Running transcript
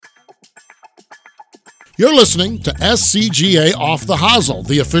You're listening to SCGA Off the Hosel,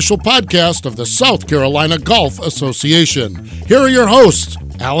 the official podcast of the South Carolina Golf Association. Here are your hosts,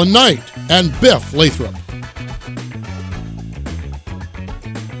 Alan Knight and Biff Lathrop.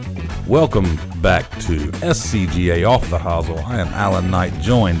 Welcome back to SCGA Off the Hosel. I am Alan Knight,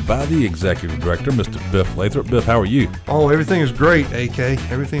 joined by the Executive Director, Mr. Biff Lathrop. Biff, how are you? Oh, everything is great, AK.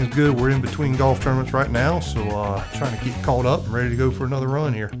 Everything's good. We're in between golf tournaments right now, so trying to get caught up and ready to go for another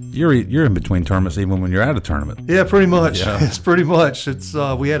run here. You're in between tournaments even when you're at a tournament. Yeah, pretty much. Yeah. It's pretty much. It's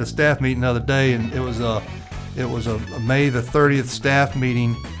we had a staff meeting the other day, and it was a May the 30th staff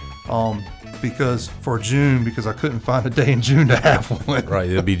meeting. Because I couldn't find a day in June to have one. Right,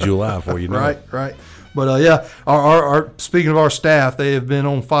 it'll be July for you know. Right. But yeah, our speaking of our staff, they have been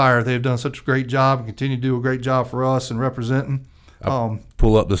on fire. They have done such a great job and continue to do a great job for us and representing.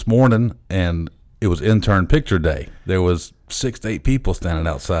 Pull up this morning and it was intern picture day. There was 6 to 8 people standing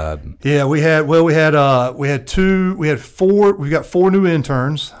outside. Yeah, we've got 4 new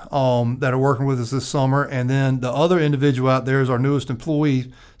interns that are working with us this summer, and then the other individual out there is our newest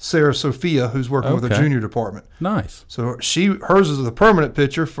employee, Sarah Sophia, who's working with the junior department. Nice. So hers is the permanent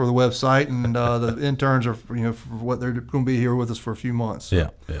picture for the website, and the interns are for what they're going to be here with us for a few months.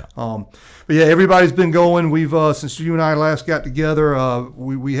 So, yeah. But yeah, everybody's been going. We've since you and I last got together,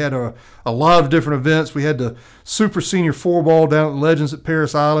 we had a lot of different events. We had the Super Senior 4-ball down at Legends at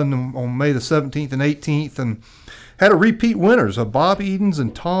Paris Island on May the 17th and 18th, and had a repeat winners of Bob Edens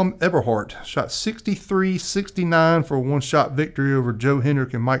and Tom Eberhardt. Shot 63-69 for a one-shot victory over Joe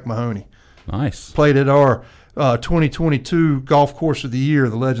Hendrick and Mike Mahoney. Nice. Played at our 2022 Golf Course of the Year,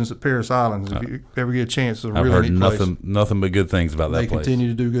 the Legends at Paris Island. If you ever get a chance, it's a really neat place. I've heard nothing but good things about that place. They continue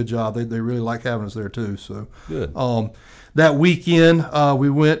to do a good job. They really like having us there too. So good. That weekend,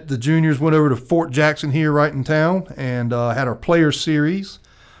 the juniors went over to Fort Jackson here right in town and had our Players Series.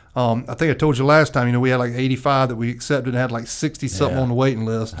 I think I told you last time, we had like 85 that we accepted and had like 60-something on the waiting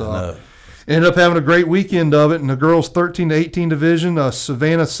list. Ended up having a great weekend of it. In the girls' 13 to 18 division,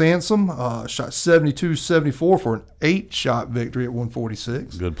 Savannah Sansom shot 72-74 for an 8-shot victory at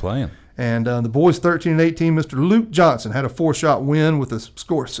 146. Good playing. And the boys' 13 and 18, Mr. Luke Johnson had a 4-shot win with a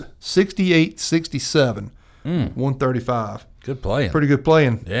score 68-67, 135. Good playing. Pretty good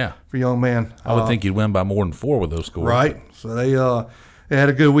playing. Yeah. For a young man. I would think you'd win by more than 4 with those scores. Right. So they had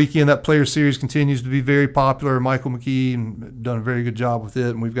a good weekend. That Player Series continues to be very popular. Michael McKee done a very good job with it,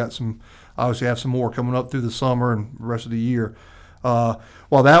 and we've got obviously have some more coming up through the summer and the rest of the year. While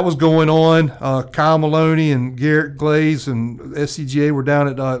that was going on, Kyle Maloney and Garrett Glaze and SCGA were down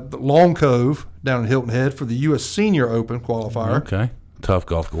at Long Cove down in Hilton Head for the U.S. Senior Open qualifier. Okay. Tough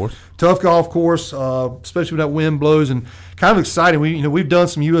golf course, especially when that wind blows, and kind of exciting. We've done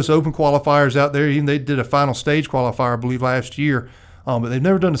some U.S. Open qualifiers out there. Even they did a final stage qualifier, I believe, last year. But they've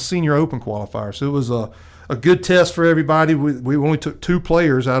never done a Senior Open qualifier, so it was a good test for everybody. We only took 2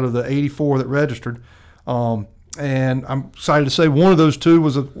 players out of the 84 that registered, and I'm excited to say one of those 2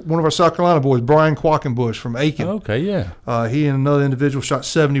 was one of our South Carolina boys, Brian Quackenbush from Aiken. Okay, yeah. He and another individual shot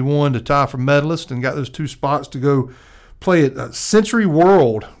 71 to tie for medalist and got those 2 spots to go play at Century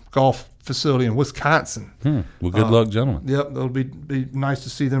World Golf Facility in Wisconsin. Well, good luck, gentlemen. Yep, it'll be nice to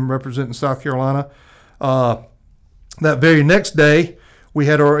see them representing South Carolina. That very next day, we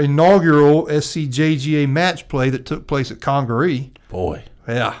had our inaugural SCGA match play that took place at Congaree. Boy.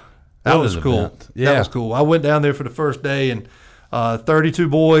 Yeah, that was cool. Yeah. That was cool. I went down there for the first day, and 32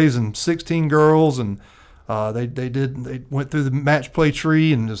 boys and 16 girls, and they went through the match play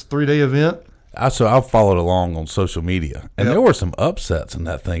tree, and this 3-day event. I followed along on social media, and there were some upsets in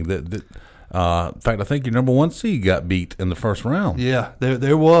that thing. In fact, I think your number 1 seed got beat in the first round. Yeah,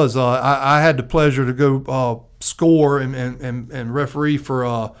 there was. I had the pleasure to go score and referee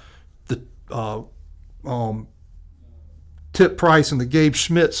for the Tip Price and the Gabe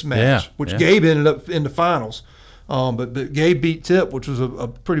Schmitz match, which Gabe ended up in the finals. But Gabe beat Tip, which was a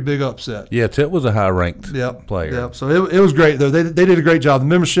pretty big upset. Yeah, Tip was a high-ranked player. Yep. So it was great, though. They did a great job. The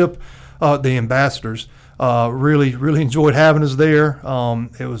membership, the ambassadors, really enjoyed having us there.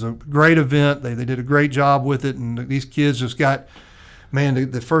 It was a great event. They did a great job with it, and these kids just got –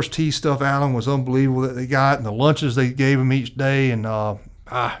 man, the first tee stuff, Alan, was unbelievable that they got, and the lunches they gave them each day. And, I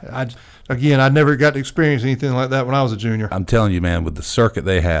never got to experience anything like that when I was a junior. I'm telling you, man, with the circuit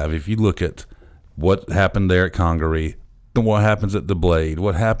they have, if you look at what happened there at Congaree, what happens at the Blade,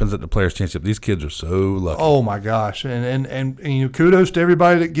 what happens at the Players' Championship, these kids are so lucky. Oh, my gosh. And kudos to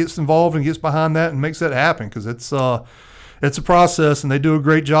everybody that gets involved and gets behind that and makes that happen, because it's a process, and they do a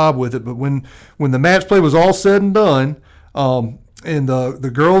great job with it. But when the match play was all said and done, in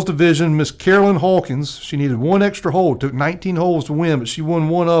the girls division, Miss Carolyn Hawkins, she needed 1 extra hole. It took 19 holes to win, but she won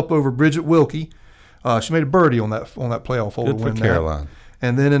 1 up over Bridget Wilkie. She made a birdie on that playoff hole to Good win for that. Caroline.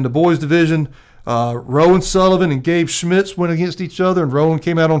 And then in the boys division, Rowan Sullivan and Gabe Schmitz went against each other, and Rowan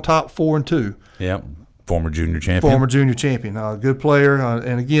came out on top 4-2. Yep. Former junior champion. Good player.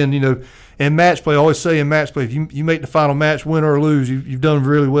 And again, in match play, I always say in match play, if you make the final match, win or lose, you've done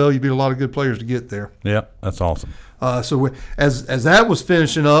really well. You beat a lot of good players to get there. Yep, that's awesome. As that was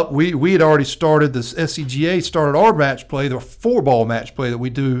finishing up, we had already started this. SCGA started our match play, the 4-ball match play that we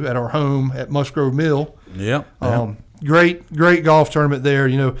do at our home at Musgrove Mill. Yep. Great golf tournament there.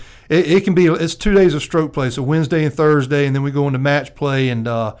 It can be, it's 2 days of stroke play, so Wednesday and Thursday, and then we go into match play and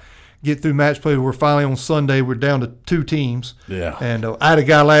get through match play. We're finally on Sunday. We're down to 2 teams. Yeah. And I had a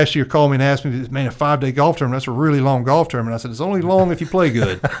guy last year call me and ask me, man, a 5-day golf tournament, that's a really long golf tournament. I said, it's only long if you play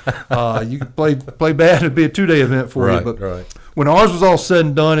good. You can play bad, it'd be a 2-day event for you. But when ours was all said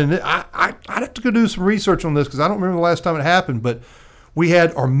and done, and I'd have to go do some research on this because I don't remember the last time it happened, but we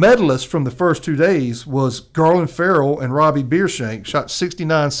had our medalists from the first 2 days was Garland Farrell and Robbie Beershank, shot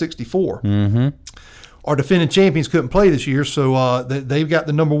 69-64. Mm-hmm. Our defending champions couldn't play this year, so they've got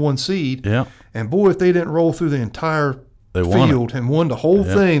the number 1 seed. Yeah. And, boy, if they didn't roll through the entire field and won the whole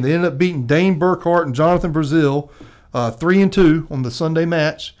thing, they ended up beating Dane Burkhart and Jonathan Brazil 3-2 on the Sunday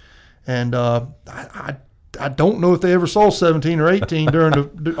match. And I don't know if they ever saw 17 or 18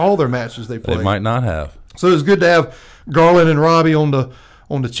 during all their matches they played. They might not have. So it was good to have Garland and Robbie on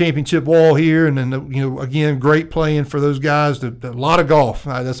the championship wall here. And then, again, great playing for those guys. A lot of golf.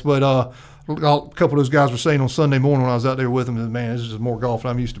 That's what a couple of those guys were saying on Sunday morning when I was out there with them. Man, this is more golf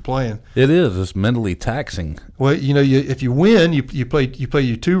than I'm used to playing. It is. It's mentally taxing. Well, if you win, you play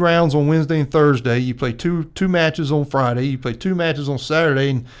your 2 rounds on Wednesday and Thursday. You play two matches on Friday. You play 2 matches on Saturday,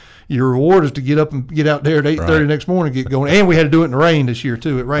 and your reward is to get up and get out there at 8:30 next morning and get going. And we had to do it in the rain this year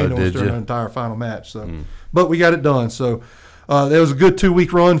too. It rained on us during the entire final match. So, but we got it done. So. That was a good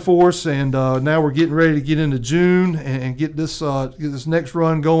 2-week run for us, and now we're getting ready to get into June and get this next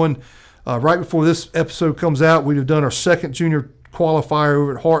run going. Right before this episode comes out, we'd have done our second junior qualifier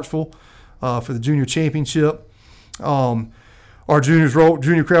over at Hartsville for the junior championship. Our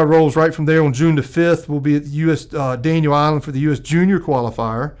junior crowd rolls right from there on June the 5th. We'll be at the U.S. Daniel Island for the U.S. junior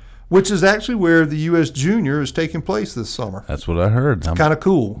qualifier, which is actually where the U.S. junior is taking place this summer. That's what I heard. Kind of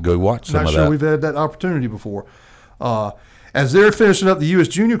cool. Go watch some of that. Not sure we've had that opportunity before. As they're finishing up the U.S.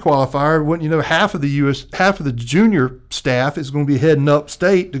 Junior qualifier, half of the junior staff is going to be heading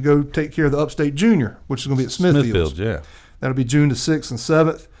upstate to go take care of the upstate junior, which is going to be at Smithfield. Yeah. That'll be June the 6th and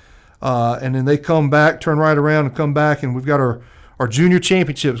 7th. And then they come back, turn right around and come back, and we've got our junior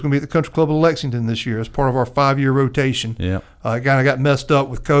championship. It's going to be at the Country Club of Lexington this year as part of our 5-year rotation. Yeah. It kind of got messed up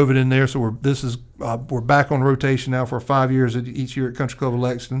with COVID in there, so we're back on rotation now for 5 years each year at Country Club of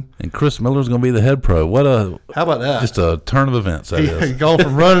Lexington. And Chris Miller's going to be the head pro. How about that? Just a turn of events. He's gone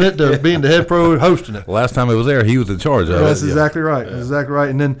from running it to being the head pro and hosting it. Last time it was there, he was in charge of it. That's exactly right. Yeah. That's exactly right.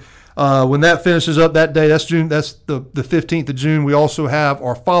 And then when that finishes up that day, that's June. That's the 15th of June. We also have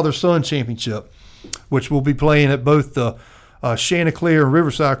our father-son championship, which we'll be playing at both the Chanticleer and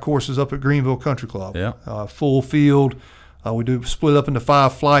Riverside courses up at Greenville Country Club. Yeah. Full field. We do split up into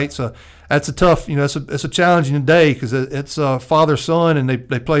 5 flights. That's a tough, it's a challenging day because it's father-son, and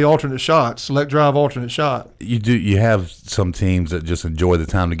they play alternate shots, select drive alternate shot. You have some teams that just enjoy the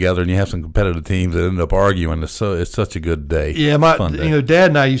time together, and you have some competitive teams that end up arguing. It's such a good day. Yeah, fun day. Dad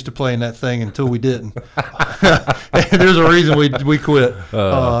and I used to play in that thing until we didn't. And there's a reason we quit.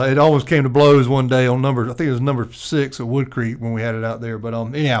 It almost came to blows one day on I think it was number 6 at Wood Creek when we had it out there. But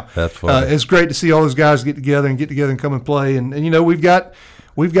anyhow, that's funny. It's great to see all those guys get together and come and play. And we've got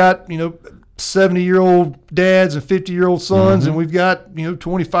 70-year-old dads and 50-year-old sons, and we've got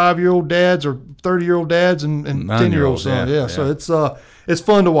 25-year-old dads or 30-year-old dads and 10-year-old sons. Yeah. So it's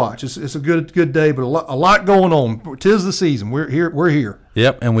fun to watch. It's a good day, but a lot going on. 'Tis the season. We're here.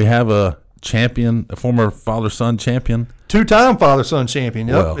 Yep, and we have a champion, a former father-son champion. 2-time father-son champion.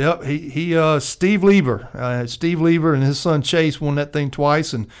 Yep, Well. yep. He Steve Liebler. Steve Liebler and his son Chase won that thing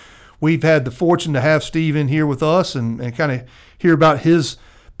twice, and we've had the fortune to have Steve in here with us and kind of hear about his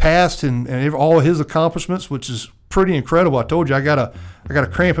past and all his accomplishments, which is pretty incredible. I told you I got a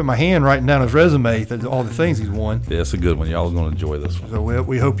cramp in my hand writing down his resume, all the things he's won. Yeah, it's a good one. Y'all are going to enjoy this one. So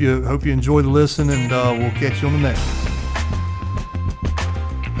we hope you enjoy the listen, and we'll catch you on the next one.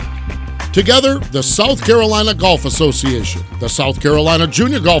 Together, the South Carolina Golf Association, the South Carolina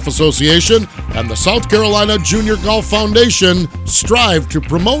Junior Golf Association, and the South Carolina Junior Golf Foundation strive to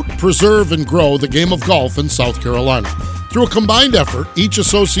promote, preserve, and grow the game of golf in South Carolina. Through a combined effort, each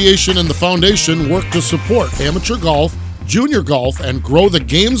association and the foundation work to support amateur golf, junior golf, and grow the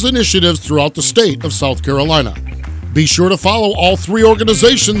game's initiatives throughout the state of South Carolina. Be sure to follow all three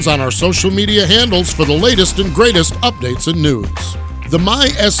organizations on our social media handles for the latest and greatest updates and news. The My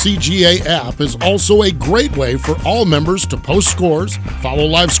SCGA app is also a great way for all members to post scores, follow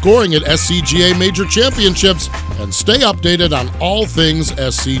live scoring at SCGA Major Championships, and stay updated on all things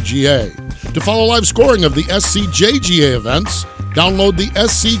SCGA. To follow live scoring of the SCJGA events, download the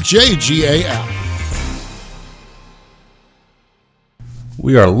SCJGA app.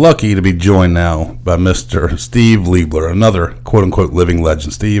 We are lucky to be joined now by Mr. Steve Liebler, another quote-unquote living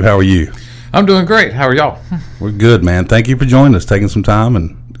legend. Steve, how are you? I'm doing great. How are y'all? We're good, man. Thank you for joining us, taking some time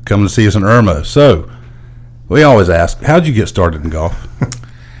and coming to see us in Irmo. So, we always ask, how'd you get started in golf?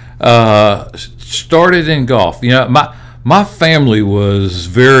 Started in golf. You know, my family was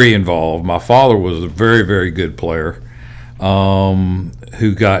very involved. My father was a very, very good player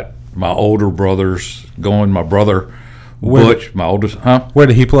who got my older brothers going. My brother, Butch, my oldest, Where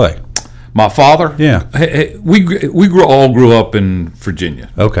did he play? My father? Yeah. We all grew up in Virginia.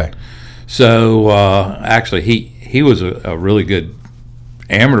 Okay. So actually, he was a really good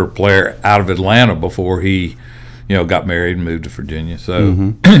amateur player out of Atlanta before he, got married and moved to Virginia.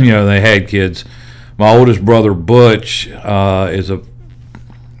 So they had kids. My oldest brother Butch is a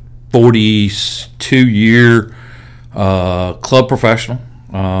 42-year club professional.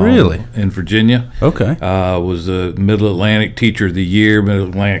 Really? In Virginia. Okay. Was the Mid-Atlantic Teacher of the Year,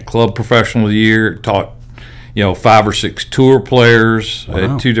 Mid-Atlantic Club Professional of the Year. Taught 5 or 6 tour players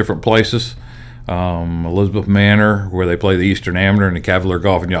at 2 different places. Elizabeth Manor, where they play the Eastern Amateur, and the Cavalier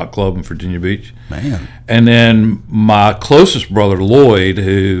Golf and Yacht Club in Virginia Beach. Man. And then my closest brother, Lloyd,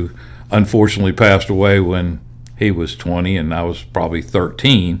 who unfortunately passed away when he was 20 and I was probably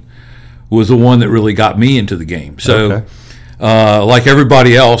 13, was the one that really got me into the game. So, like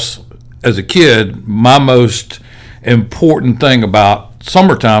everybody else, as a kid, my most important thing about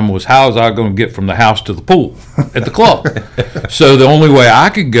summertime was how was I going to get from the house to the pool at the club. So the only way I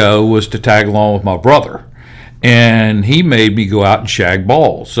could go was to tag along with my brother, and he made me go out and shag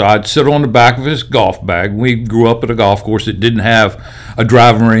balls. So I'd sit on the back of his golf bag. We grew up at a golf course that didn't have a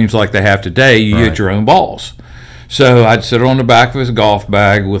driving range like they have today. You get your own balls. So I'd sit on the back of his golf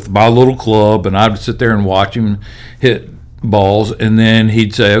bag with my little club, and I'd sit there and watch him hit balls, and then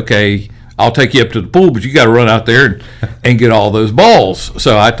he'd say, okay, I'll take you up to the pool, but you got to run out there and get all those balls.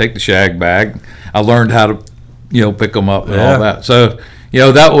 So I take the shag bag. I learned how to, pick them up and all that. So,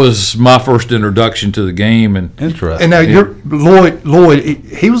 that was my first introduction to the game. And interesting. And now you're Lloyd.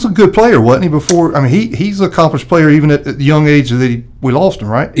 He was a good player, wasn't he? Before, I mean, he's an accomplished player even at the young age that we lost him,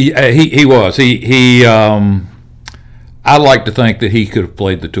 right? He was. He I like to think that he could have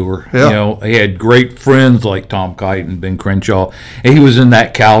played the tour. Yeah. He had great friends like Tom Kite and Ben Crenshaw. And he was in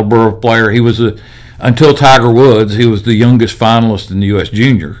that caliber of player. He was until Tiger Woods, he was the youngest finalist in the U.S.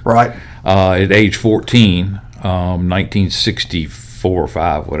 Junior. Right. At age 14, 1964 or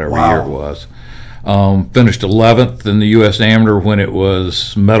 5, whatever year it was. Finished 11th in the U.S. Amateur when it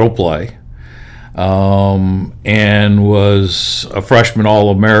was medal play. And was a freshman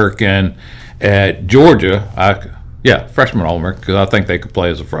All-American at Georgia. Freshman All-American, because I think they could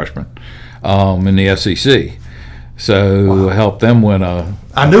play as a freshman in the SEC. So helped them win a.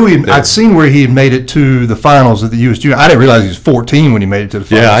 I knew I'd seen where he had made it to the finals of the U.S. Junior. I didn't realize he was 14 when he made it to the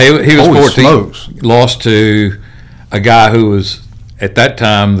finals. Yeah, he was Holy 14. Smokes. Lost to a guy who was at that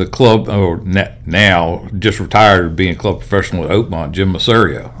time the club, or now just retired, being club professional at Oakmont, Jim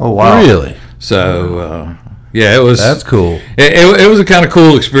Masurio. Oh wow! Really? So it was. That's cool. It was a kind of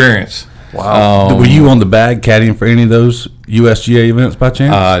cool experience. Wow. Were you on the bag caddying for any of those USGA events by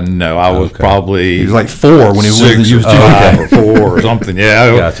chance? No, I was probably. He was like 4 when he was in the U.S. Junior. 4 or something.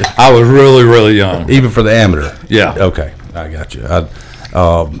 Yeah, Gotcha. I was really, really young. Even for the amateur? Yeah. Okay, I got you.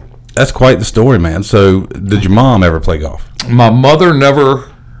 That's quite the story, man. So, did your mom ever play golf? My mother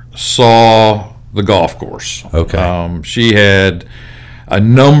never saw the golf course. Okay. She had a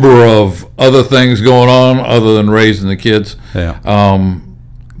number of other things going on other than raising the kids. Yeah.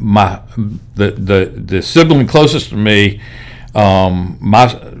 The sibling closest to me,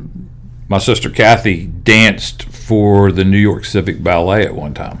 my sister Kathy danced for the New York Civic Ballet at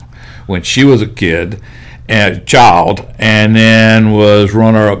one time when she was a kid and a child, and then was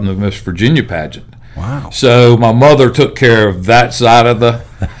runner-up in the Miss Virginia pageant. Wow. So my mother took care of that side of the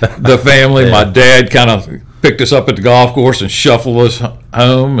family. Yeah. My dad kind of picked us up at the golf course and shuffled us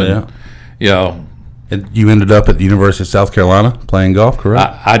home, and And you ended up at the University of South Carolina playing golf,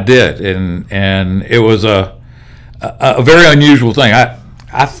 correct? I did, and it was a very unusual thing.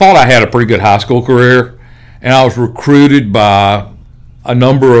 I thought I had a pretty good high school career, and I was recruited by a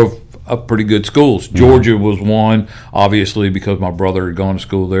number of pretty good schools. Georgia was one, obviously, because my brother had gone to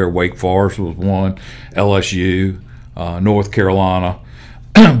school there. Wake Forest was one, LSU, North Carolina.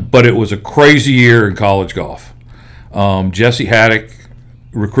 But it was a crazy year in college golf. Jesse Haddock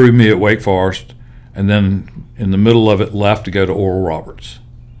recruited me at Wake Forest, and then in the middle of it left to go to Oral Roberts.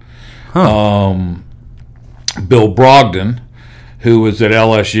 Bill Brogdon, who was at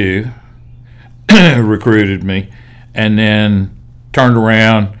LSU, recruited me, and then turned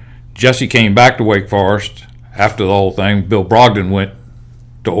around. Jesse came back to Wake Forest after the whole thing. Bill Brogdon went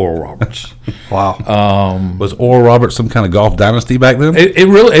to Oral Roberts. Wow. Was Oral Roberts some kind of golf dynasty back then? It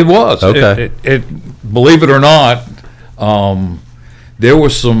really was. Okay. Believe it or not, there were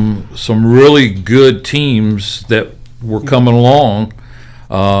some really good teams that were coming along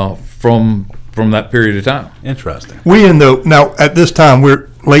from that period of time. Interesting. Now at this time we're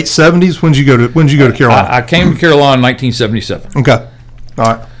late 70s. When did you go to Carolina? I came to Carolina in 1977. Okay.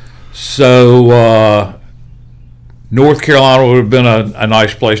 All right. So North Carolina would have been a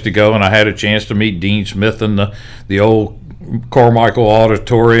nice place to go, and I had a chance to meet Dean Smith in the old Carmichael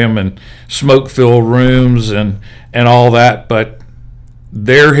Auditorium and smoke-filled rooms and all that. But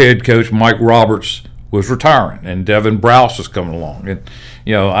their head coach, Mike Roberts, was retiring, and Devin Browse was coming along. And,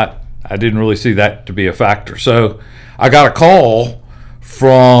 I didn't really see that to be a factor. So I got a call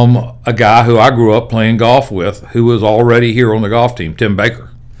from a guy who I grew up playing golf with who was already here on the golf team, Tim Baker.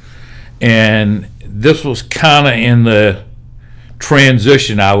 And this was kind of in the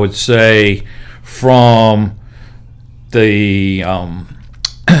transition, I would say, from the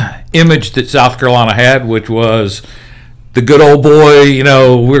image that South Carolina had, which was the good old boy,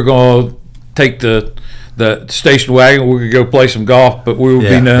 we're going to take the station wagon, we're going to go play some golf, but we would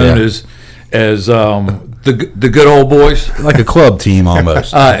be known as the good old boys. Like a club team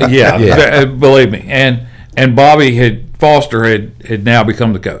almost. Believe me. And Bobby Foster had now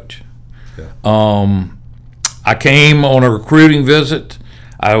become the coach. I came on a recruiting visit.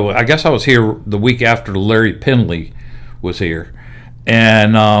 I guess I was here the week after Larry Penley was here.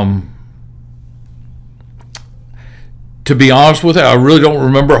 And to be honest with you, I really don't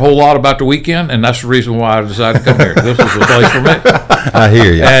remember a whole lot about the weekend, and that's the reason why I decided to come here. This was the place for me. I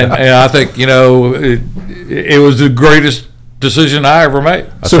hear you. And I think, it was the greatest decision I ever made.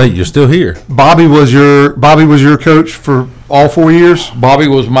 I say you're still here. Bobby was your coach for all 4 years? Bobby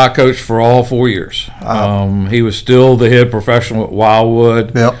was my coach for all 4 years. He was still the head professional at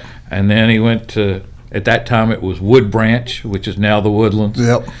Wildwood. Yep. And then he went to, at that time it was Wood Branch, which is now the Woodlands.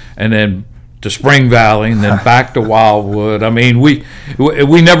 Yep. And then to Spring Valley, and then back to Wildwood. I mean, we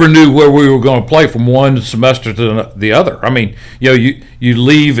never knew where we were going to play from one semester to the other. I mean, you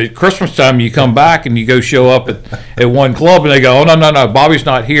leave at Christmas time, you come back, and you go show up at one club, and they go, oh, no, Bobby's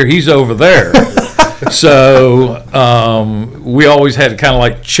not here, he's over there. So we always had to kind of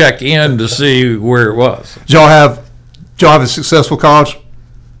like check in to see where it was. Did y'all have a successful college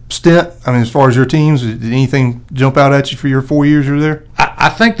stint? I mean, as far as your teams, did anything jump out at you for your 4 years you were there? I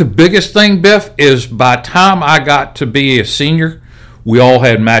think the biggest thing, Biff, is by the time I got to be a senior, we all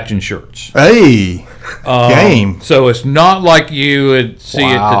had matching shirts. Hey, game. So it's not like you would see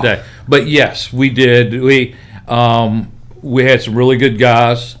it today. But yes, we did. We had some really good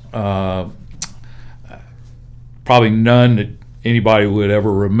guys. Probably none that anybody would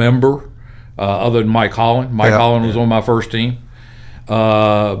ever remember, other than Mike Holland. Mike Holland was on my first team.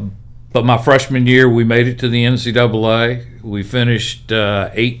 But my freshman year, we made it to the NCAA. We finished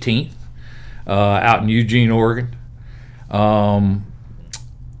 18th out in Eugene, Oregon. And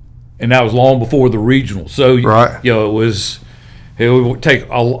that was long before the regional. So, it would take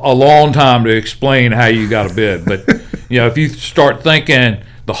a long time to explain how you got a bid. But, if you start thinking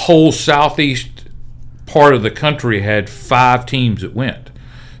the whole southeast part of the country had 5 teams that went.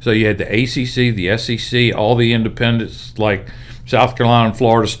 So you had the ACC, the SEC, all the independents like South Carolina and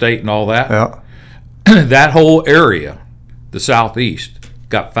Florida State and all that. Yeah. That whole area, the southeast,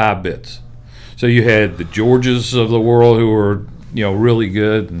 got 5 bids. So you had the Georgias of the world who were, really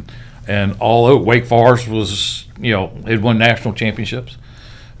good, and all over. Wake Forest was, had won national championships.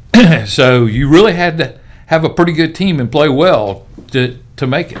 So you really had to have a pretty good team and play well to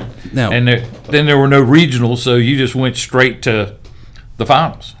make it. Now, and then there were no regionals, so you just went straight to the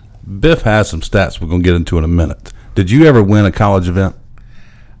finals. Biff has some stats we're going to get into in a minute. Did you ever win a college event?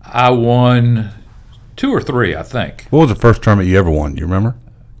 I won 2 or 3, I think. What was the first tournament you ever won? You remember?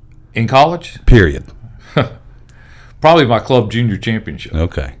 In college? Period. Probably my club junior championship.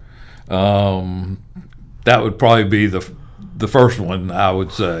 Okay. That would probably be the first one, I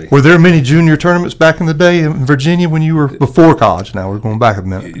would say. Were there many junior tournaments back in the day in Virginia when you were before college? Now we're going back a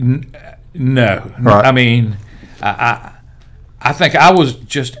minute. No. Right. I mean, I think I was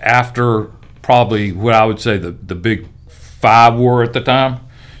just after probably what I would say the big 5 were at the time.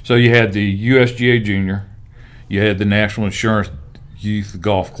 So you had the USGA Junior, You had the National Insurance Youth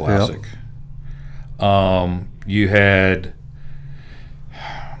Golf Classic. You had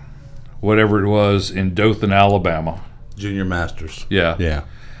whatever it was in Dothan, Alabama. Junior Masters. Yeah. Yeah.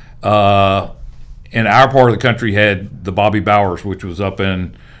 In our part of the country, had the Bobby Bowers, which was up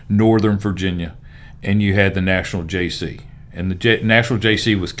in Northern Virginia, and you had the National JC. And the National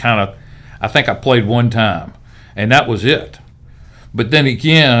JC was kind of, I think I played one time, and that was it. But then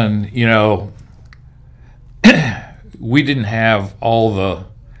again, you know, we didn't have all the,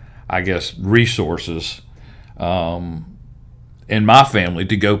 I guess, resources in my family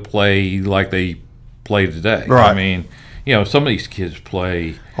to go play like they play today. Right. I mean, you know, some of these kids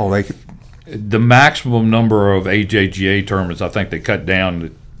play. Oh, they could. The maximum number of AJGA tournaments I think they cut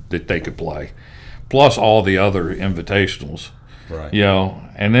down that they could play, plus all the other invitationals. Right. You know,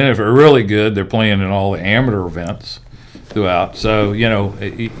 and then if they're really good, they're playing in all the amateur events throughout. So, you know,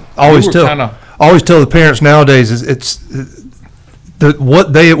 Always tell the parents nowadays is it's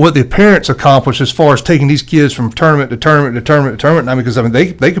what the parents accomplish as far as taking these kids from tournament to tournament to tournament to tournament. I mean, because I mean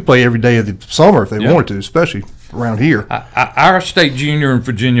they could play every day of the summer if they wanted to, especially around here. Our state junior in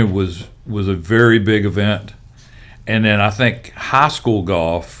Virginia was a very big event, and then I think high school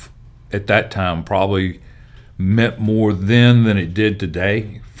golf at that time probably meant more then than it did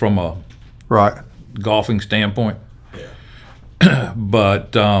today from a golfing standpoint. Yeah.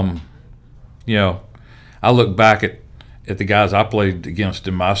 But you know, I look back at the guys I played against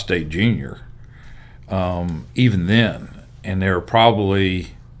in my state junior, even then, and there were probably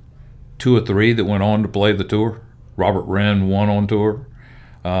 2 or 3 that went on to play the tour. Robert Wren won on tour,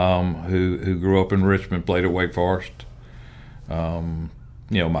 who grew up in Richmond, played at Wake Forest. You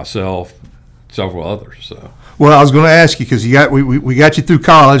know, myself, several others. So. Well, I was going to ask you because we got you through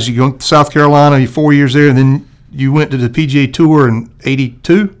college. You went to South Carolina, you 4 years there, and then you went to the PGA Tour in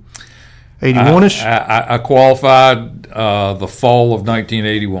 82, 81-ish? I qualified the fall of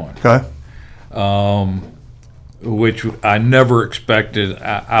 1981. Okay. Which I never expected.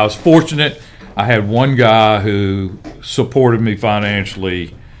 I was fortunate. I had one guy who supported me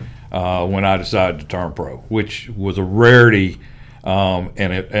financially when I decided to turn pro, which was a rarity and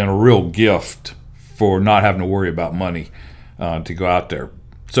a real gift for not having to worry about money to go out there.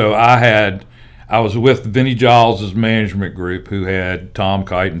 So I was with Vinnie Giles' management group, who had Tom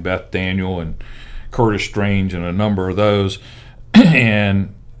Kite and Beth Daniel and Curtis Strange and a number of those,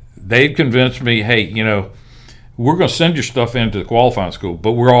 and they'd convinced me, hey, you know, we're going to send your stuff into the qualifying school,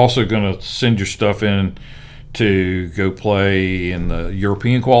 but we're also going to send your stuff in to go play in the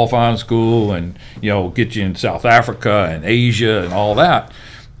European qualifying school and, you know, get you in South Africa and Asia and all that.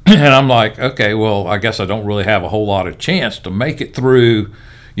 And I'm like, okay, well, I guess I don't really have a whole lot of chance to make it through,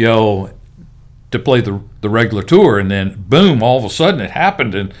 you know, to play the regular tour. And then, boom, all of a sudden it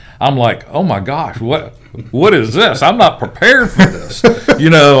happened. And I'm like, oh, my gosh, what is this? I'm not prepared for this. You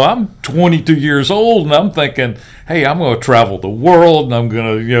know, I'm 22 years old, and I'm thinking, hey, I'm going to travel the world, and I'm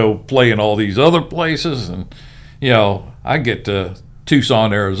going to, you know, play in all these other places. And, you know, I get to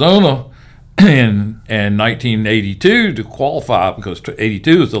Tucson, Arizona in 1982 to qualify, because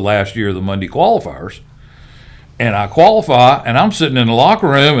 82 is the last year of the Monday qualifiers. And I qualify, and I'm sitting in the locker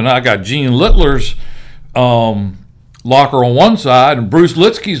room, and I got Gene Littler's locker on one side and Bruce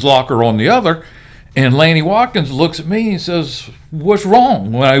Litsky's locker on the other. And Lanny Watkins looks at me and says, what's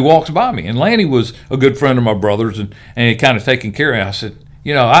wrong, when he walks by me? And Lanny was a good friend of my brother's, and he kind of taking care of me. I said,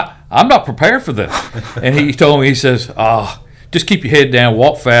 you know, I'm not prepared for this. And he told me, he says, just keep your head down,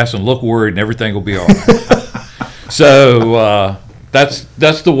 walk fast, and look worried, and everything will be all right. So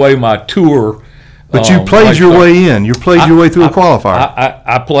that's the way my tour. But you played your way in. You played your way through a qualifier.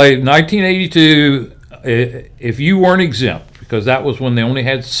 I played 1982. If you weren't exempt, because that was when they only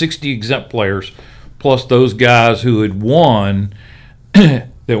had 60 exempt players, plus those guys who had won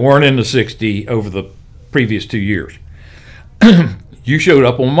that weren't in the 60 over the previous 2 years. You showed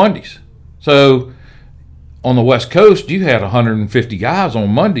up on Mondays. So on the West Coast, you had 150 guys on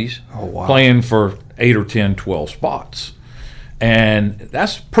Mondays playing for 8 or 10, 12 spots. And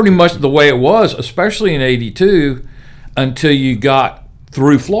that's pretty much the way it was, especially in 82, until you got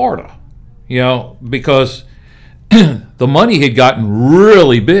through Florida, you know, because the money had gotten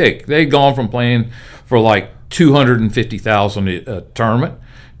really big. They'd gone from playing for like $250,000 a tournament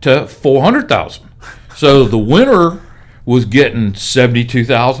to $400,000. So the winner was getting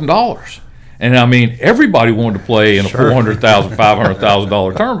 $72,000. And I mean, everybody wanted to play in a $400,000,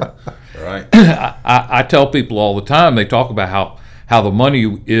 $500,000 tournament. Right. I tell people all the time, they talk about how the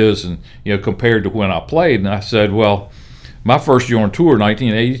money is, and, you know, compared to when I played. And I said, well, my first year on tour,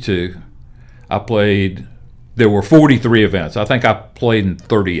 1982, I played. There were 43 events. I think I played in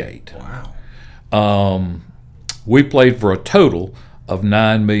 38. Wow. we played for a total of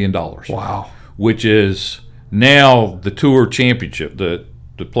 $9 million. Wow. Which is now the tour championship, the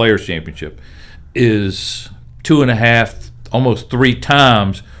Players Championship, is 2.5, almost 3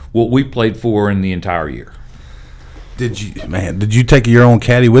 times what we played for in the entire year. Did you take your own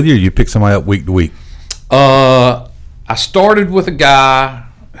caddy with you, or you pick somebody up week to week? I started with a guy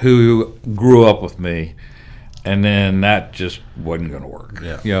who grew up with me, and then that just wasn't going to work.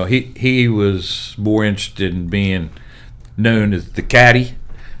 Yeah. He was more interested in being known as the caddy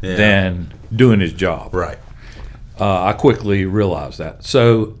than doing his job. Right. I quickly realized that.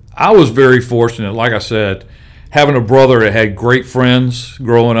 So I was very fortunate, like I said, having a brother that had great friends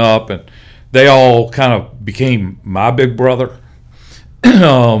growing up, and they all kind of became my big brother.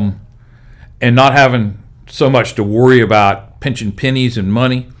 And not having so much to worry about pinching pennies and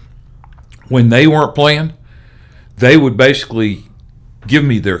money. When they weren't playing, they would basically give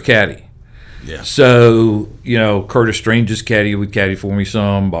me their caddy. Yeah. So, Curtis Strange's caddy would caddy for me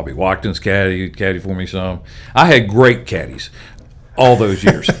some. Bobby Watkins' caddy would caddy for me some. I had great caddies all those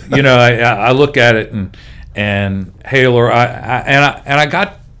years. I look at it and Haler, I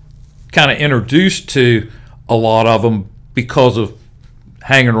got kind of introduced to a lot of them because of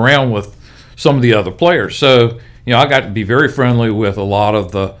hanging around with some of the other players. So, I got to be very friendly with a lot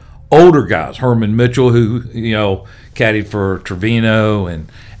of the older guys. Herman Mitchell, who, caddied for Trevino, and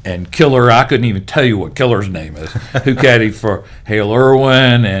Killer, I couldn't even tell you what Killer's name is, who caddied for Hale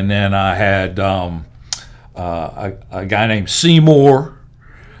Irwin. And then I had a guy named Seymour,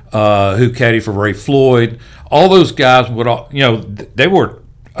 who caddied for Ray Floyd. All those guys they were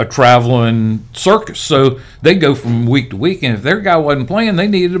a traveling circus. So they go from week to week, and if their guy wasn't playing, they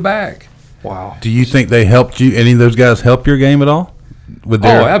needed a bag. Wow. Do you think they helped you? Any of those guys help your game at all?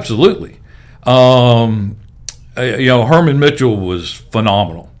 Absolutely. Herman Mitchell was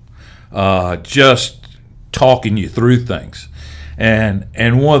phenomenal. Just talking you through things,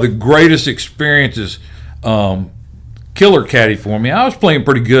 and one of the greatest experiences. Killer caddy for me. I was playing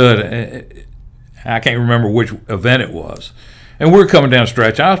pretty good. I can't remember which event it was, and we were coming down the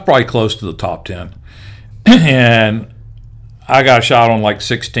stretch. I was probably close to the top 10, and I got a shot on like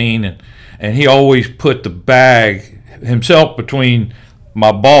 16, and he always put the bag himself between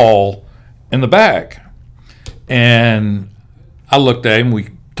my ball and the bag. And I looked at him, we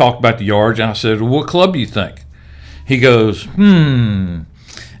talked about the yards, and I said, "What club do you think?" He goes,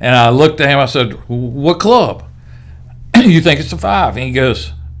 And I looked at him, I said, "What club?" "You think it's a 5?" And he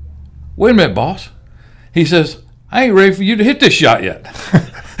goes, "Wait a minute, boss." He says, "I ain't ready for you to hit this shot yet."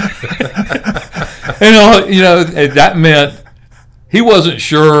 And that meant he wasn't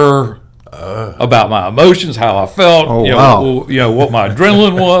sure about my emotions, how I felt, what my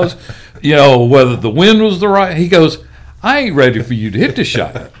adrenaline was, whether the wind was the right. He goes, "I ain't ready for you to hit this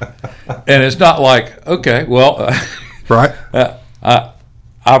shot yet." And it's not like, okay, well, right.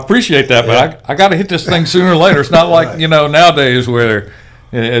 I appreciate that, but I got to hit this thing sooner or later. It's not like, nowadays where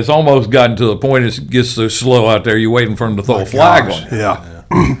it's almost gotten to the point it gets so slow out there, you're waiting for them to throw a flag on you. Yeah.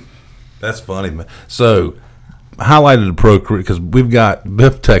 That's funny, man. So, highlighted the pro career, because we've got,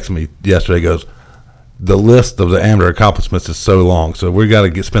 Biff texted me yesterday, goes, the list of the amateur accomplishments is so long, so we've got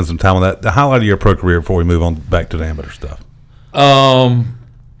to spend some time on that. The highlight of your pro career before we move on back to the amateur stuff. I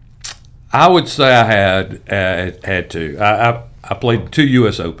would say I had two. I played 2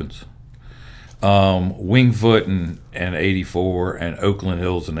 U.S. Opens, Wingfoot in 84 and Oakland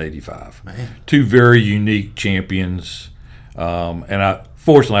Hills in 85. Man. 2 very unique champions, and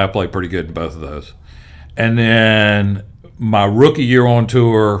fortunately I played pretty good in both of those. And then my rookie year on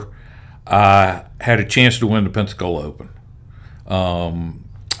tour, I had a chance to win the Pensacola Open.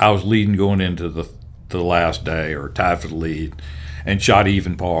 I was leading going into the last day, or tied for the lead, and shot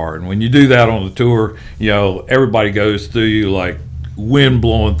even par. And when you do that on the tour, everybody goes through you like wind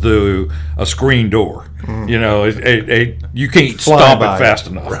blowing through a screen door. You can't stop it fast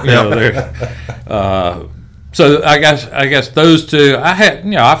enough. Right. So I guess those two,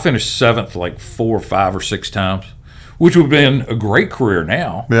 I finished 7th like 4, 5, or 6 times, which would have been a great career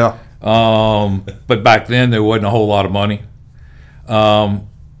now. Yeah. But back then there wasn't a whole lot of money. And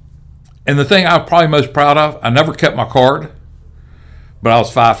the thing I'm probably most proud of, I never kept my card, but I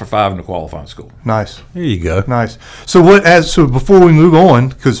was 5 for 5 in the qualifying school. Nice. There you go. Nice. So before we move on,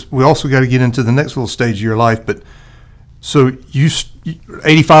 because we also got to get into the next little stage of your life, but so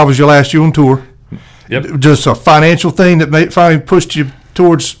 85 was your last year on tour. Yep. Just a financial thing that finally pushed you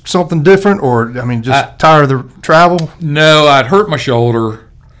towards something different, or tired of the travel? No, I'd hurt my shoulder,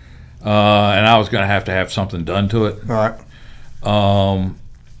 and I was going to have something done to it. All right.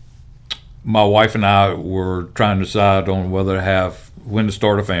 My wife and I were trying to decide on when to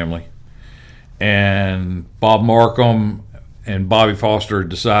start a family, and Bob Markham and Bobby Foster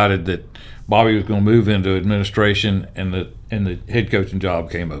decided that Bobby was going to move into administration, and the head coaching job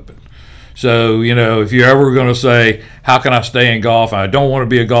came open. So, if you're ever going to say, how can I stay in golf? I don't want to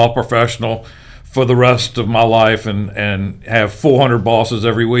be a golf professional for the rest of my life and have 400 bosses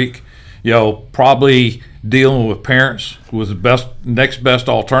every week. Probably dealing with parents was the next best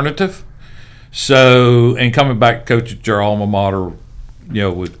alternative. So, and coming back to coach at your alma mater,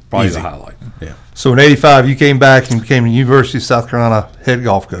 was probably the highlight. Yeah. So in '85, you came back and became the University of South Carolina head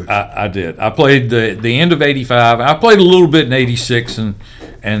golf coach. I did. I played the end of '85. I played a little bit in '86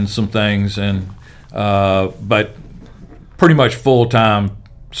 and some things, but pretty much full time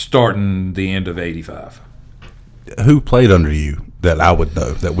starting the end of '85. Who played under you that I would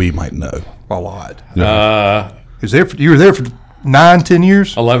know, that we might know? A lot. Yeah. You were there for 9-10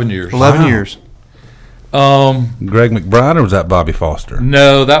 years? 11 years. 11 years. Greg McBride, or was that Bobby Foster?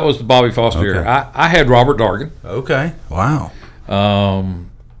 No, that was the Bobby Foster year. Okay. I had Robert Dargan. Okay. Wow.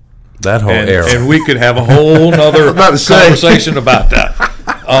 That whole and, era. and we could have a whole nother conversation about that.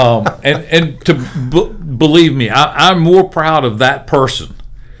 Believe me, I'm more proud of that person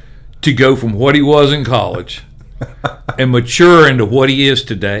to go from what he was in college and mature into what he is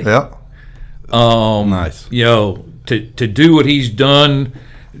today. Yeah. Nice. To do what he's done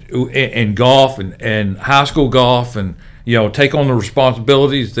in golf and high school golf, and take on the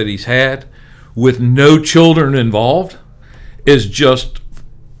responsibilities that he's had with no children involved is just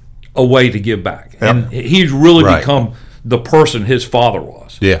a way to give back. Yep. And he's really become the person his father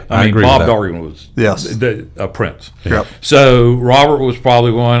was. Yeah, I mean, agree Bob with that. Dargan was a prince. Yep. So Robert was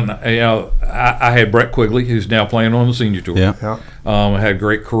probably one. I had Brett Quigley, who's now playing on the senior tour. Yeah. Had a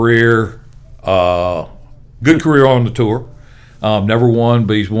great career, good career on the tour. Never won,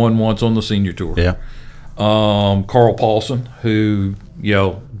 but he's won once on the senior tour. Yeah. Carl Paulson, who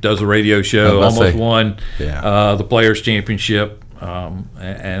does a radio show, almost won the Players Championship,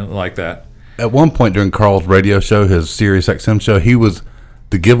 and like that. At one point during Carl's radio show, his Sirius XM show,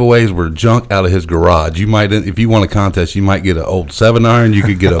 the giveaways were junk out of his garage. You might, if you won a contest, you might get an old 7-iron. You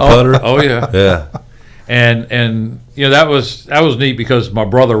could get a putter. Oh yeah, yeah. And that was neat because my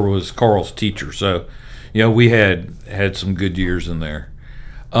brother was Carl's teacher, so we had some good years in there.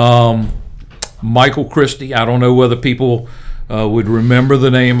 Michael Christie, I don't know whether people would remember the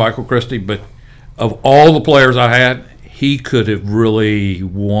name Michael Christie, but of all the players I had, he could have really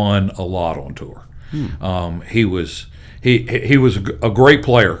won a lot on tour. He was a great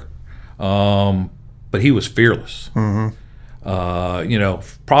player, but he was fearless. Mm-hmm.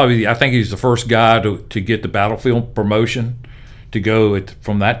 Probably I think he's the first guy to get the Battlefield promotion to go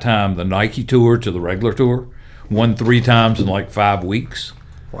from that time the Nike tour to the regular tour. Won 3 times in like 5 weeks.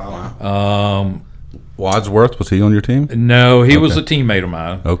 Wow. Wadsworth, was he on your team? No, he was a teammate of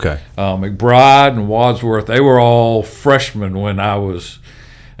mine. Okay. McBride and Wadsworth, they were all freshmen when I was,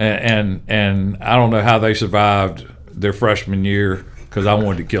 and I don't know how they survived their freshman year because I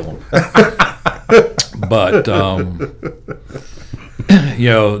wanted to kill them. But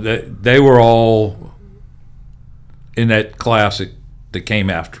they were all in that class that came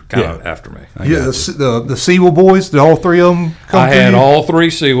after me. The Sewell boys, did all 3 of them come I had all 3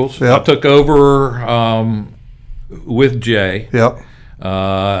 Seawolves. Yep. I took over with Jay. Yep.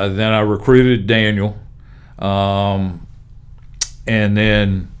 Then I recruited Daniel. And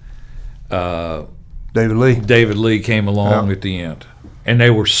then David Lee came along at the end. And they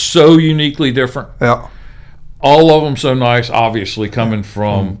were so uniquely different. Yeah. All of them so nice, obviously coming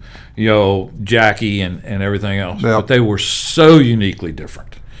from Jackie and everything else. Yep. But they were so uniquely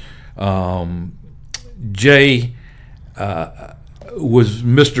different. Jay was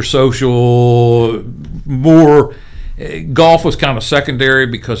Mr. Social. More golf was kind of secondary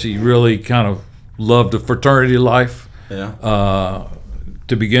because he really kind of loved the fraternity life to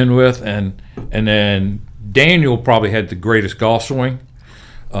begin with, and then Daniel probably had the greatest golf swing.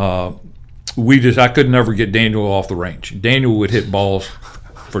 I could never get Daniel off the range. Daniel would hit balls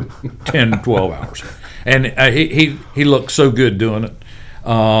for 10, 12 hours, and he looked so good doing it.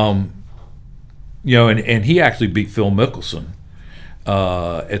 And he actually beat Phil Mickelson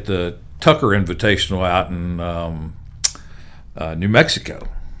at the Tucker Invitational out in New Mexico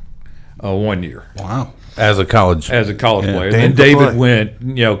one year. Wow. As a college player. And David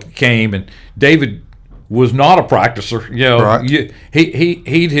came, and David was not a practicer. Right.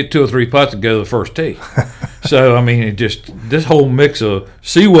 He'd hit 2 or 3 putts and go to the first tee. So I mean, this whole mix of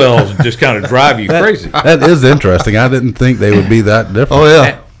Seawells just kind of drive you crazy. That is interesting. I didn't think they would be that different. Oh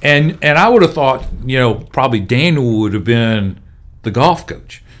yeah. And I would have thought probably Daniel would have been the golf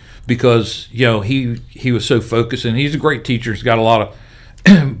coach because he was so focused, and he's a great teacher. He's got a lot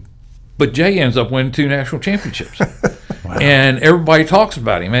of But Jay ends up winning 2 national championships. Wow. And everybody talks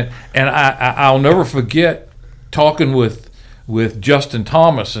about him. And I'll never forget talking with Justin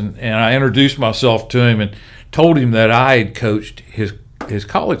Thomas, and I introduced myself to him and told him that I had coached his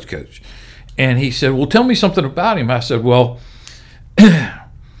college coach. And he said, well, tell me something about him. I said, well,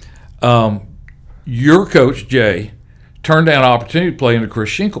 your coach, Jay, turned down an opportunity to play under Chris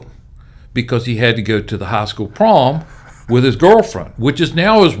Schenkel because he had to go to the high school prom with his girlfriend, which is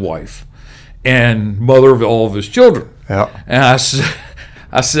now his wife and mother of all of his children. Yeah. And I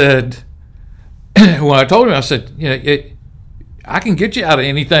said, when I told him, I said, I can get you out of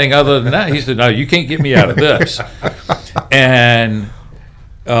anything other than that. He said, no, you can't get me out of this. And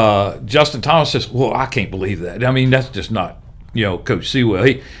Justin Thomas says, well, I can't believe that. I mean, that's just not, Coach Sewell.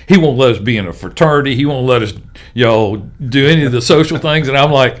 He won't let us be in a fraternity. He won't let us, do any of the social things. And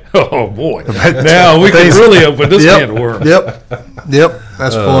I'm like, oh, boy. Now we can really open this can of worms. Yep.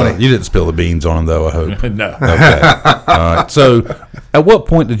 That's funny. You didn't spill the beans on him, though, I hope. No. Okay. All right. So at what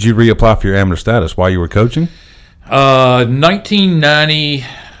point did you reapply for your amateur status? While you were coaching? 1990.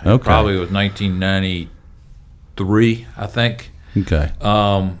 Okay. Probably was 1993, I think. Okay.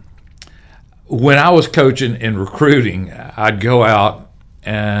 When I was coaching and recruiting, I'd go out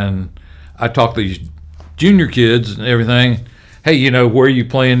and I'd talk to these junior kids and everything. Hey, where are you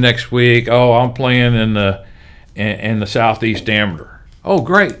playing next week? Oh, I'm playing in the Southeast Amateur. Oh,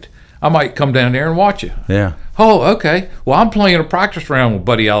 great. I might come down there and watch you. Yeah. Oh, okay. Well, I'm playing a practice round with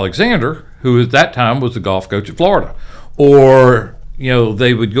Buddy Alexander, who at that time was the golf coach at Florida. Or,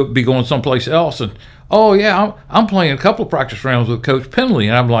 they would be going someplace else and, oh, yeah, I'm playing a couple of practice rounds with Coach Penley.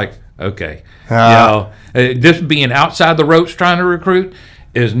 And I'm like, okay. This being outside the ropes trying to recruit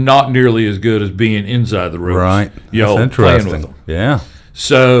is not nearly as good as being inside the ropes. Right. That's interesting. Playing with them. Yeah.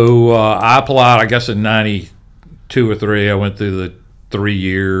 So I applied, I guess, in 92 or 3. I went through the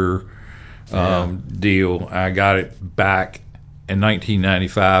 3-year deal. I got it back in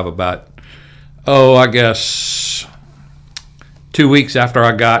 1995 about, I guess 2 weeks after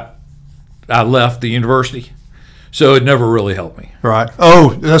I left the university. So it never really helped me. Right.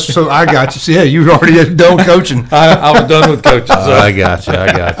 Oh, that's so. I got you. So, yeah, you already done coaching. I was done with coaching. So. I got you.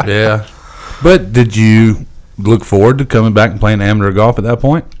 Yeah. But did you look forward to coming back and playing amateur golf at that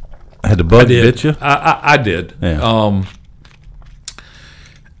point? Had the bug bit you? I did. Yeah.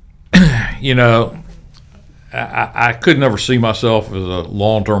 I could never see myself as a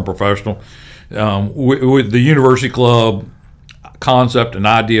long-term professional. With the university club concept and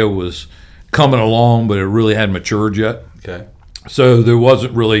idea was coming along, but it really hadn't matured yet. Okay. So there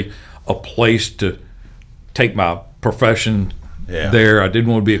wasn't really a place to take my profession there. I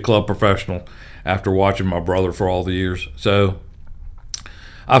didn't want to be a club professional after watching my brother for all the years. So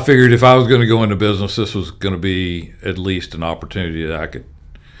I figured if I was going to go into business, this was going to be at least an opportunity that I could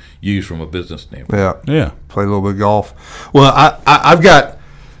use from a business standpoint. Yeah. Play a little bit of golf. Well, I've got,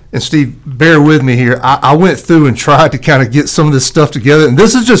 and Steve, bear with me here. I went through and tried to kind of get some of this stuff together, and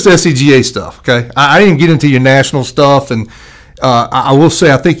this is just SCGA stuff, okay? I didn't get into your national stuff, and I will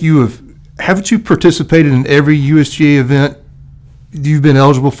say I think haven't you participated in every USGA event you've been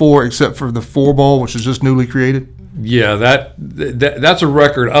eligible for except for the 4-ball, which is just newly created? Yeah, that's a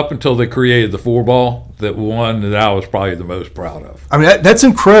record up until they created the 4-ball, that one that I was probably the most proud of. I mean, that's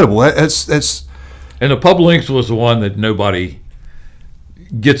incredible. That's and the Pub Links was the one that nobody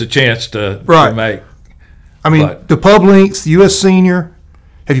gets a chance to make. I mean, the Pub Links, the U.S. Senior.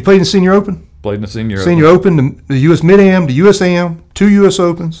 Have you played in the Senior Open? Played in the Senior Open, the U.S. Mid-Am, the U.S. Am, 2 U.S.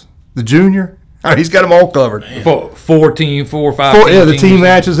 Opens, the Junior. He's got them all covered. 4 or 5 the team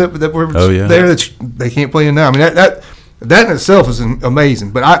matches that were there that they can't play in now. I mean, that in itself is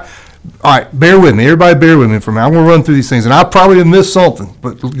amazing. But all right, bear with me. Everybody bear with me for a minute. I'm going to run through these things. And I probably have missed something.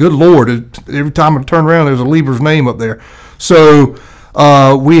 But good Lord, every time I turn around, there's a Liebler's name up there. So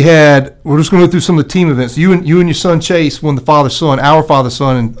we're just going to go through some of the team events. You and your son Chase won the father-son, our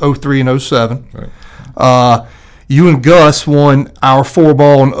father-son in 03 and 07. Right. You and Gus won our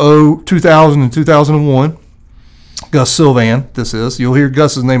 4-ball in 2000 and 2001. Gus Sylvan, this is. You'll hear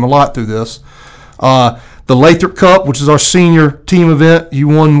Gus's name a lot through this. The Lathrop Cup, which is our senior team event, you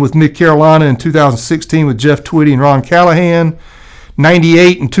won with Mid-Carolina in 2016 with Jeff Twitty and Ron Callahan.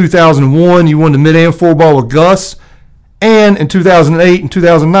 98 and 2001, you won the Mid-Am 4-ball with Gus. And in 2008 and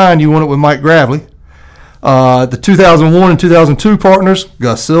 2009, you won it with Mike Gravely. The 2001 and 2002 partners,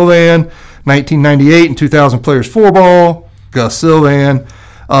 Gus Sylvan. 1998 and 2000 players 4-ball, Gus Sylvan.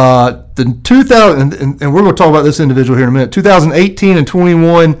 The 2000, and we're going to talk about this individual here in a minute. 2018 and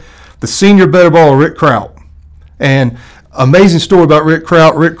 21, the senior better ball, Rick Kraut. And amazing story about Rick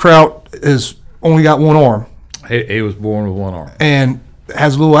Kraut. Rick Kraut has only got one arm. He was born with one arm. And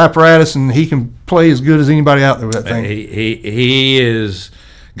has a little apparatus, and he can play as good as anybody out there with that thing. He is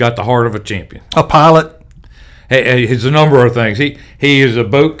got the heart of a champion. A pilot. Hey, he's a number of things. He is a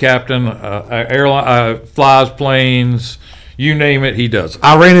boat captain, airline, flies planes, you name it, he does it.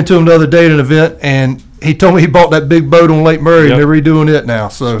 I ran into him the other day at an event, and he told me he bought that big boat on Lake Murray, and they're redoing it now.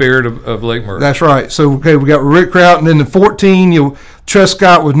 So Spirit of Lake Murray. That's right. So, okay, we got Rick Kraut, and then in 14,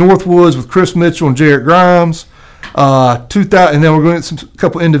 Trescott with Northwoods with Chris Mitchell and Jarrett Grimes. 2000, and then we're going to get a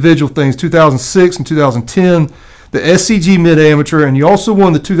couple individual things. 2006 and 2010, the SCG Mid Amateur, and you also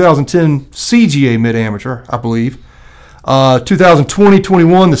won the 2010 CGA Mid Amateur, I believe.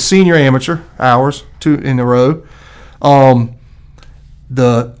 2020-21, the Senior Amateur hours, 2 in a row.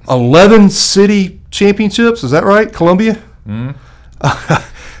 The 11 city championships, is that right? Columbia? Yeah,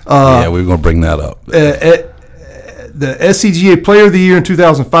 we were going to bring that up. The SCGA Player of the Year in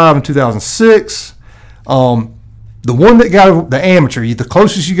 2005 and 2006. The one that got the amateur, the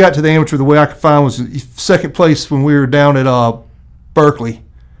closest you got to the amateur, the way I could find, was second place when we were down at Berkeley.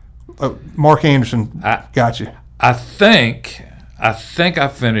 Mark Anderson got you. I think I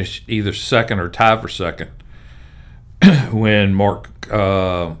finished either second or tied for second when Mark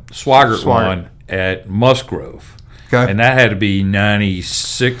Swigert won at Musgrove. Okay. And that had to be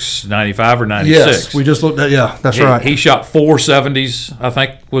 96, 95, or 96. Yes, we just looked at, that's right. He shot 470s, I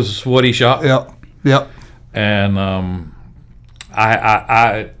think, was what he shot. Yep. And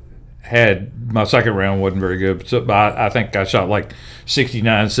I had, my second round wasn't very good, but I think I shot like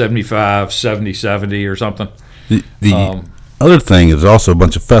 69, 75, 70, 70 or something. The other thing is also a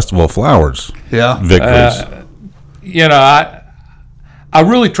bunch of Festival of Flowers victories. I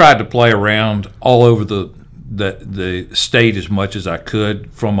really tried to play around all over the state as much as I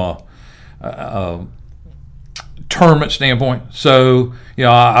could from a tournament standpoint. So,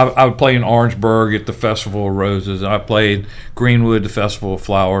 I would play in Orangeburg at the Festival of Roses. I played Greenwood, the Festival of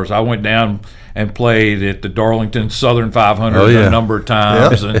Flowers. I went down and played at the Darlington Southern 500 a number of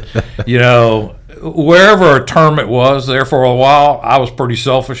times. And, wherever a tournament was there for a while, I was pretty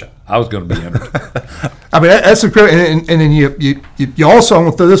selfish. I was going to be entered. I mean, that's incredible. And then you also, I'm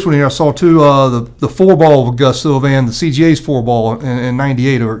going to throw this one here. I saw too the 4-ball with Gus Sylvan, the CGA's 4-ball in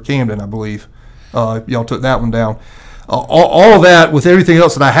 '98 over at Camden, I believe. Y'all took that one down. All of that with everything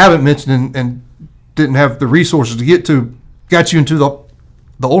else that I haven't mentioned and didn't have the resources to get to, got you into the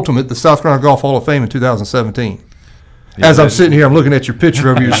ultimate, the South Carolina Golf Hall of Fame in 2017. As I'm sitting here, I'm looking at your picture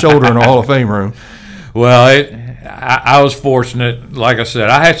over your shoulder in the Hall of Fame room. Well, I was fortunate. Like I said,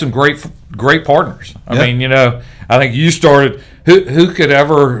 I had some great partners. I mean, I think you started. Who could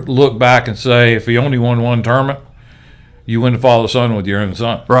ever look back and say if he only won one tournament, you wouldn't follow the sun with your own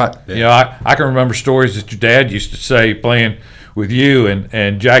son? Right. I can remember stories that your dad used to say playing with you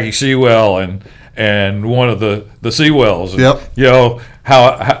and Jackie Sewell and one of the Sewells.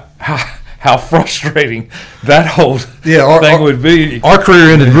 How frustrating that whole thing would be. Our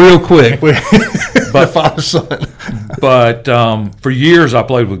career ended real quick. But father-son. But for years I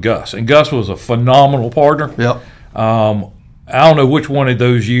played with Gus, and Gus was a phenomenal partner. Yep. I don't know which one of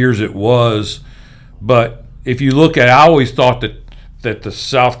those years it was, but if you look at it, I always thought that the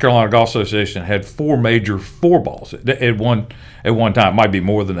South Carolina Golf Association had 4 major 4-balls at one time. It might be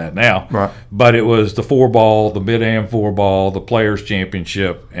more than that now. Right. But it was the 4-ball, the Mid-Am 4-ball, the Players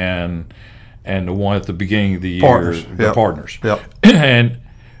Championship, and the one at the beginning of the year, the Partners. Yep. And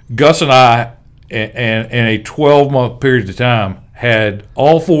Gus and I, in a 12-month period of time, had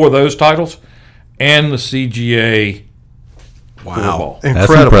all 4 of those titles and the CGA 4-ball. Incredible.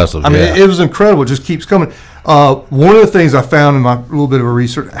 That's impressive. I mean, it was incredible. It just keeps coming. One of the things I found in my little bit of a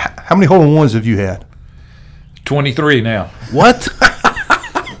research, how many hole-in-ones have you had? 23 now. What?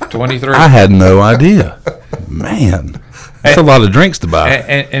 23. I had no idea. Man, that's a lot of drinks to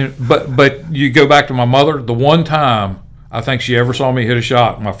buy. But you go back to my mother. The one time I think she ever saw me hit a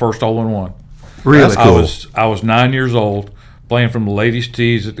shot, my first hole-in-one. Really? Cool. I was 9 years old, playing from the ladies'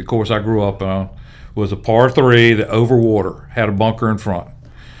 tees at the course I grew up on. Was a par 3 that over water, had a bunker in front.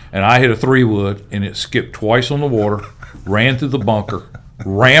 And I hit a 3-wood, and it skipped twice on the water, ran through the bunker,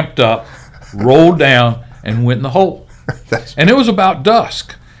 ramped up, rolled down, and went in the hole. And it was about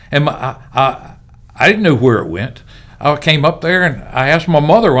dusk. And I didn't know where it went. I came up there, and I asked my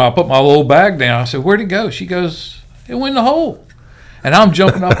mother when I put my little bag down, I said, "Where'd it go?" She goes, "It went in the hole." And I'm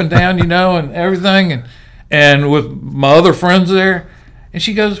jumping up and down, and everything, and with my other friends there. And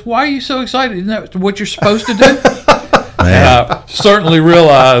she goes, "Why are you so excited? Isn't that what you're supposed to do?" And I certainly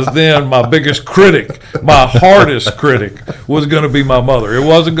realized then my biggest critic, my hardest critic, was going to be my mother. It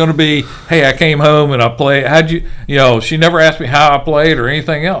wasn't going to be, "Hey, I came home and I played." She never asked me how I played or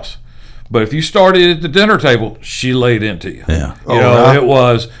anything else. But if you started at the dinner table, she laid into you. Yeah. It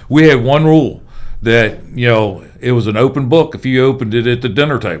was, we had one rule that, it was an open book if you opened it at the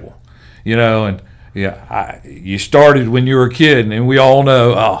dinner table, and you started when you were a kid, and we all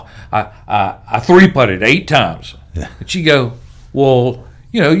know, I three-putted 8 times. Yeah. And she go, well,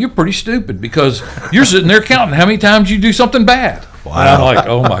 you're pretty stupid because you're sitting there counting how many times you do something bad. Wow. And I'm like,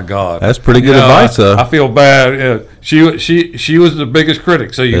 oh my God. That's pretty good advice, though. I feel bad. She was the biggest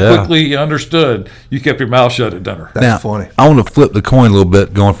critic, so you quickly understood. You kept your mouth shut at dinner. That's funny. I want to flip the coin a little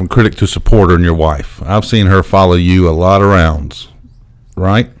bit, going from critic to supporter and your wife. I've seen her follow you a lot of rounds,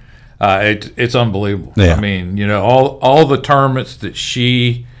 right? It's unbelievable. Yeah. I mean, all the tournaments that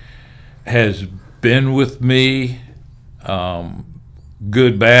she has been with me,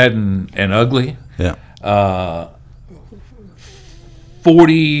 good, bad, and ugly. Yeah.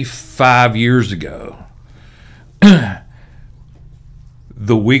 45 years ago,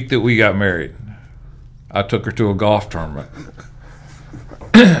 the week that we got married, I took her to a golf tournament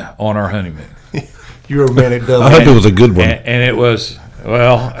on our honeymoon. You're a romantic double. I hope it was a good one. And it was,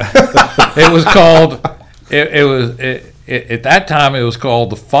 it was called, at that time, it was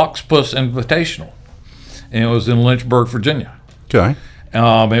called the Foxpuss Invitational. And it was in Lynchburg, Virginia. Okay.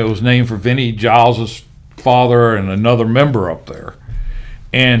 It was named for Vinnie Giles' father and another member up there.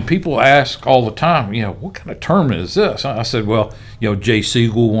 And people ask all the time, what kind of tournament is this? I said, well, Jay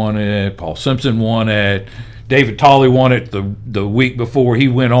Siegel won it, Paul Simpson won it, David Tolley won it the week before he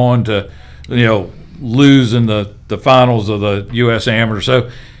went on to, lose in the finals of the U.S. Amateur. So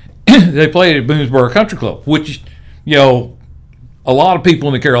they played at Boonesboro Country Club, which, a lot of people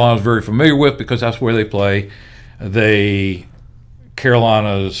in the Carolinas are very familiar with because that's where they play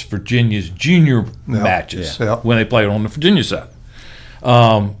Carolinas, Virginia's junior matches when they played on the Virginia side.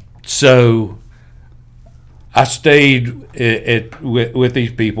 So I stayed with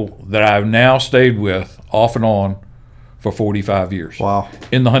these people that I've now stayed with off and on for 45 years. Wow.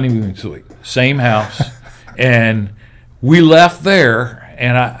 In the honeymoon suite. Same house. And we left there,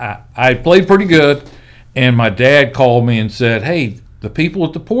 and I played pretty good, and my dad called me and said, hey, the people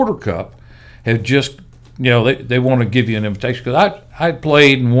at the Porter Cup have just, they want to give you an invitation. Because I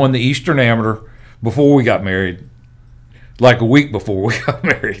played and won the Eastern Amateur before we got married. Like a week before we got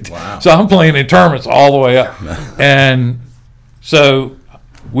married. Wow. So I'm playing in tournaments all the way up. And so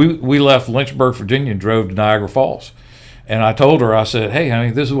we left Lynchburg, Virginia, and drove to Niagara Falls. And I told her, I said, hey, honey,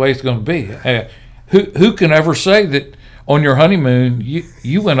 this is the way it's going to be. Who can ever say that on your honeymoon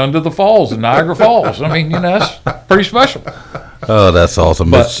you went under the falls in Niagara Falls? I mean, that's pretty special. Oh, that's awesome.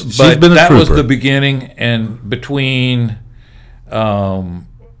 But She's been a that trooper. was the beginning, and between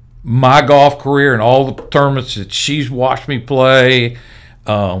my golf career and all the tournaments that she's watched me play,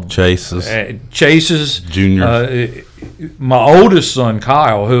 Chase's Junior. My oldest son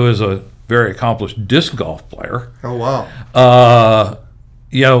Kyle, who is a very accomplished disc golf player. Oh wow.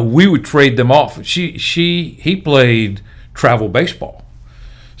 We would trade them off. He played travel baseball,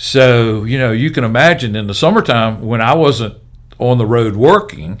 so you can imagine in the summertime when I wasn't on the road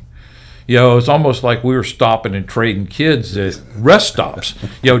working. It's almost like we were stopping and trading kids at rest stops.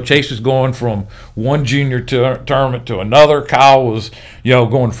 Chase was going from one junior tournament to another. Kyle was,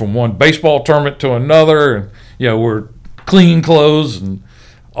 going from one baseball tournament to another. And, we're clean clothes and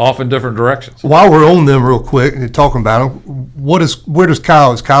off in different directions. While we're on them real quick and talking about them, where does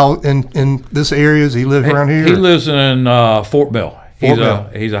Kyle? Is Kyle in this area? Does he live around here? He lives in Fort Mill. He's Mill.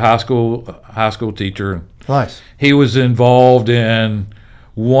 a high school teacher. Nice. He was involved in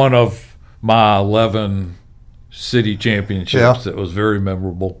one of my 11 city championships. That was very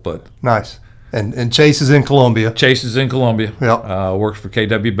memorable. But nice. And Chase is in Columbia. Chase is in Columbia. Yeah. Works for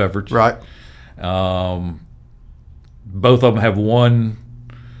KW Beverage. Right. Both of them have one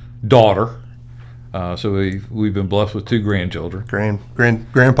daughter. So we've been blessed with 2 grandchildren.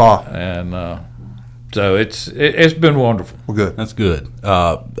 Grandpa. And so it's been wonderful. Well, good. That's good.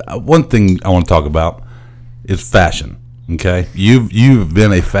 One thing I want to talk about is fashion. Okay, you've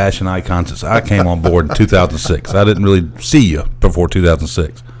been a fashion icon since I came on board in 2006. I didn't really see you before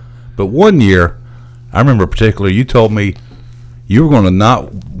 2006, but one year, I remember particularly, you told me you were going to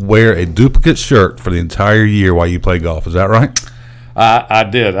not wear a duplicate shirt for the entire year while you play golf. Is that right? I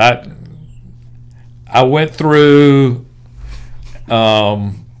did. I went through.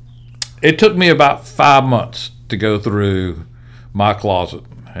 It took me about 5 months to go through my closet,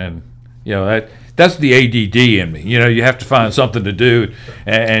 and that's the ADD in me. You have to find something to do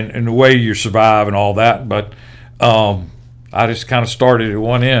and the way you survive and all that. But I just kind of started at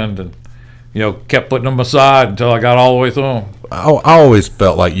one end and, kept putting them aside until I got all the way through them. I always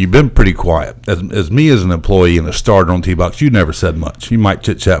felt like you've been pretty quiet. As me as an employee and a starter on T-Box, you never said much. You might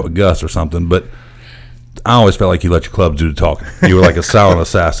chit-chat with Gus or something, but I always felt like you let your clubs do the talking. You were like a silent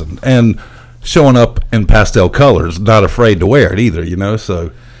assassin. And showing up in pastel colors, not afraid to wear it either,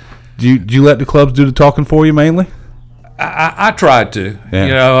 So do you let the clubs do the talking for you mainly? I tried to.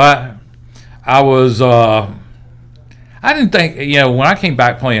 Yeah. I was I didn't think, when I came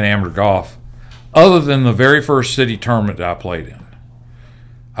back playing amateur golf, other than the very first city tournament that I played in,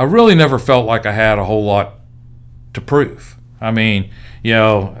 I really never felt like I had a whole lot to prove. I mean,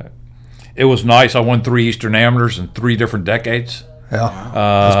 it was nice. I won 3 Eastern Amateurs in 3 different decades. Yeah,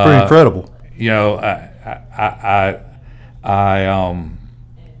 that's pretty incredible. I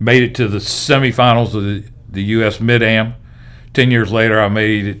made it to the semifinals of the U.S. Mid-Am. 10 years later, I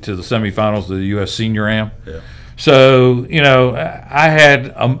made it to the semifinals of the U.S. Senior Am. Yeah. So, I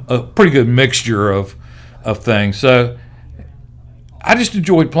had a pretty good mixture of things. So, I just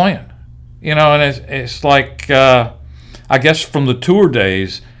enjoyed playing. And it's like, I guess from the tour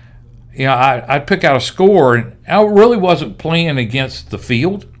days, I'd pick out a score, and I really wasn't playing against the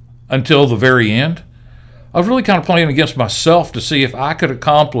field until the very end. I was really kind of playing against myself to see if I could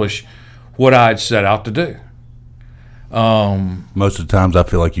accomplish what I'd set out to do. Most of the times I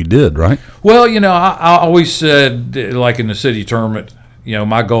feel like you did, right? Well, I always said, like in the city tournament,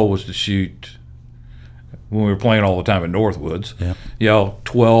 my goal was to shoot, when we were playing all the time at Northwoods,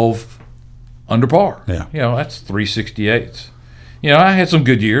 12 under par. Yeah. That's 368s. I had some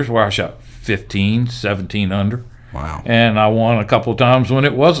good years where I shot 15, 17 under. Wow. And I won a couple of times when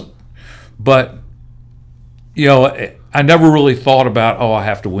it wasn't. But, I never really thought about, I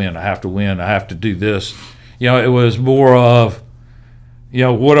have to win, I have to do this. It was more of,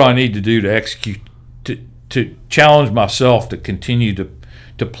 what do I need to do to execute, to challenge myself to continue to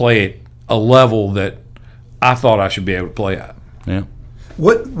play at a level that I thought I should be able to play at. Yeah.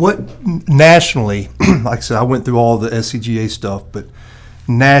 What nationally, like I said, I went through all the SCGA stuff, but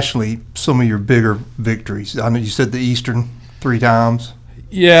nationally, some of your bigger victories. I know you said the Eastern 3 times.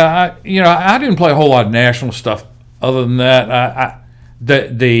 Yeah, I didn't play a whole lot of national stuff. Other than that,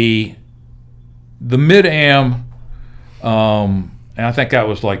 the Mid-Am, and I think that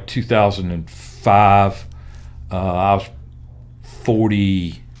was like 2005. I was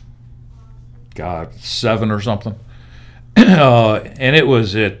 47 or something. And it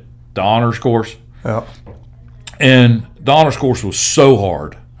was at the honors course. Yeah. And the honors course was so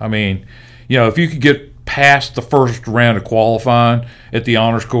hard. I mean, if you could get past the first round of qualifying at the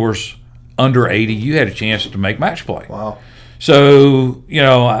honors course under 80, you had a chance to make match play. Wow. So,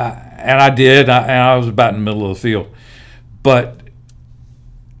 I did. I was about in the middle of the field. But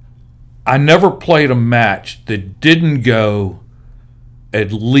I never played a match that didn't go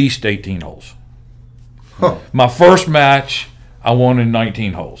at least 18 holes. Huh. My first match, I won in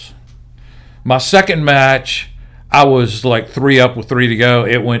 19 holes. My second match, I was like 3 up with 3 to go.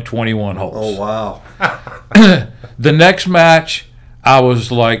 It went 21 holes. Oh, wow. The next match, I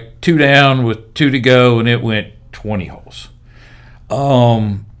was like 2 down with 2 to go, and it went 20 holes.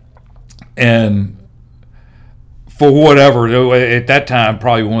 And for whatever, at that time,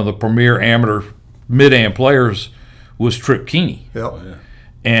 probably one of the premier amateur mid-am players was Trip Keeney. Yep. Oh, yeah.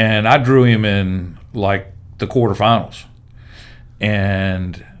 And I drew him in like the quarterfinals.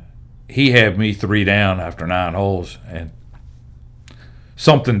 And he had me 3 down after 9 holes, and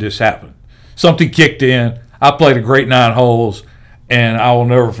something just happened. Something kicked in. I played a great 9 holes, and I will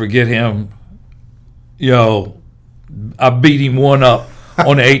never forget him. I beat him 1 up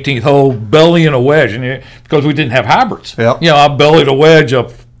on the 18th hole, bellying a wedge, and because we didn't have hybrids. Yep. I bellied a wedge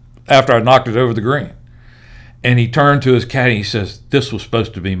up after I knocked it over the green. And he turned to his caddy and he says, "This was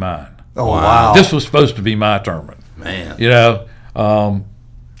supposed to be mine. Oh, wow. This was supposed to be my tournament." Man.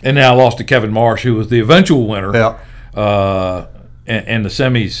 And then I lost to Kevin Marsh, who was the eventual winner Yeah. in the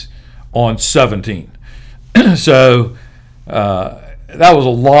semis on 17. So that was a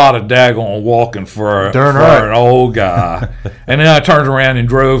lot of daggone walking for an old guy. And then I turned around and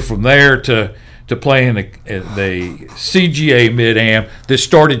drove from there to play in the SCGA Mid-Am that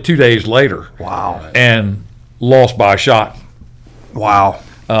started 2 days later. Wow. And lost by a shot. Wow.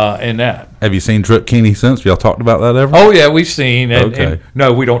 In that. Have you seen Trip Keeney since? Y'all talked about that ever? Oh, yeah, we've seen. And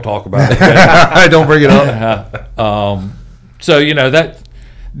no, we don't talk about it. Don't bring it up. So,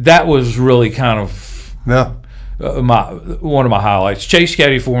 that was really kind of Yeah. one of my highlights. Chase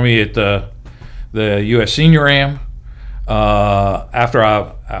caddy for me at the U.S. Senior Am. After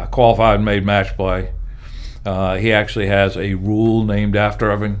I qualified and made match play, he actually has a rule named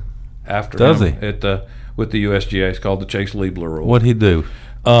after him. Does he? With the USGA. It's called the Chase Liebler rule. What'd he do?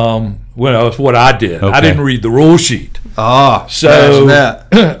 Well, that's what I did. Okay. I didn't read the rule sheet. So So that.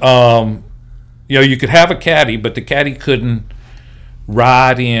 you could have a caddy, but the caddy couldn't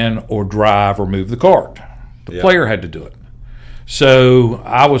ride in or drive or move the cart. The player had to do it. So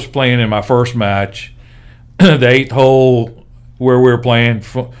I was playing in my first match, the 8th hole where we were playing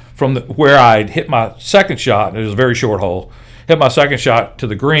from where I'd hit my second shot. It was a very short hole. Hit my second shot to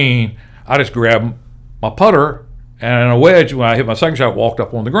the green. I just grabbed my putter and a wedge. When I hit my second shot, walked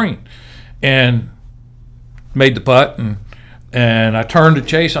up on the green and made the putt. And I turned to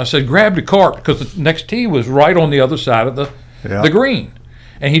Chase. And I said, "Grab the cart," because the next tee was right on the other side of the green.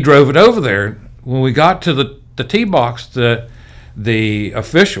 And he drove it over there. When we got to the tee box, the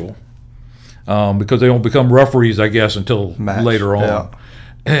official, because they don't become referees, I guess, until later on.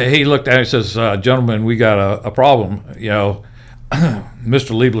 He looked at it and says, "Gentlemen, we got a problem.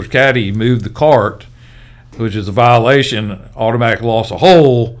 Mr. Liebler's caddy moved the cart, which is a violation, automatic loss of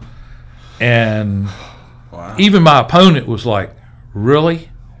hole." And even my opponent was like, "Really?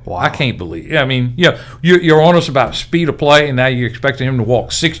 Wow. I can't believe it." I mean, you're honest about speed of play, and now you're expecting him to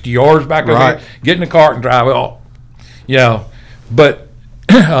walk 60 yards back over here, get in the cart and drive it off. But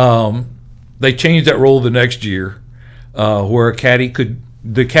they changed that rule the next year, where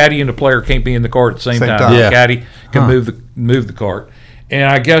the caddy and the player can't be in the cart at the same time. Yeah. The caddy can move the cart. And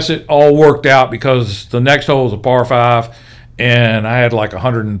I guess it all worked out because the next hole was a par 5, and I had like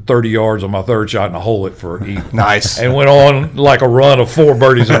 130 yards on my third shot and a hole it for eagle. Nice. And went on like a run of 4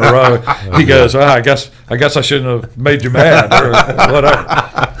 birdies in a row. He goes, I guess I shouldn't have made you mad or whatever.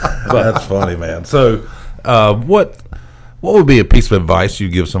 But That's funny, man. So, what would be a piece of advice you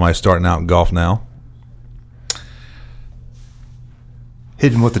give somebody starting out in golf now?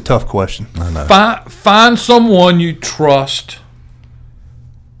 Hitting with the tough question. I know. find someone you trust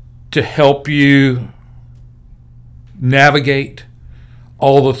to help you navigate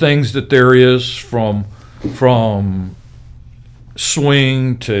all the things that there is from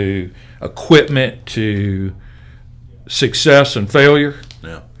swing to equipment to success and failure.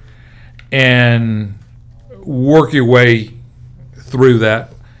 Yeah. And work your way through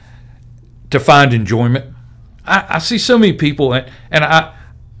that to find enjoyment. I see so many people, and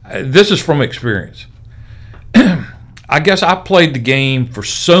this is from experience. I guess I played the game for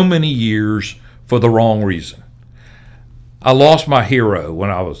so many years for the wrong reason. I lost my hero when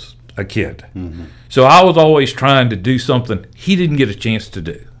I was a kid. Mm-hmm. So I was always trying to do something he didn't get a chance to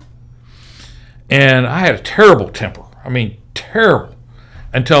do. And I had a terrible temper. I mean, terrible.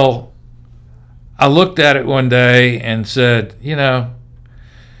 Until I looked at it one day and said,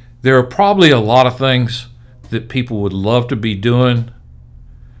 there are probably a lot of things that people would love to be doing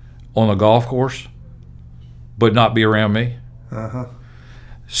on a golf course, but not be around me. Uh-huh.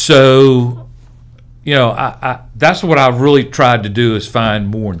 So, that's what I've really tried to do, is find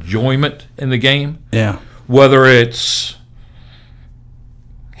more enjoyment in the game. Yeah. Whether it's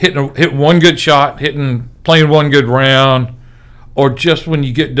hitting one good shot, playing one good round, or just when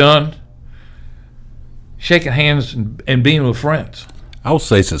you get done, shaking hands and being with friends. I will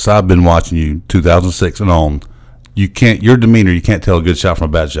say, since I've been watching you 2006 and on, your demeanor, you can't tell a good shot from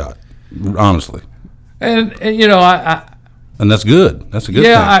a bad shot, honestly. And and that's good. That's a good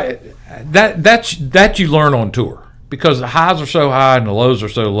thing. That you learn on tour, because the highs are so high and the lows are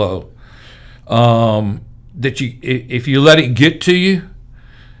so low, that if you let it get to you,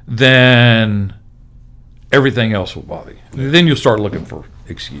 then everything else will bother you. Then you'll start looking for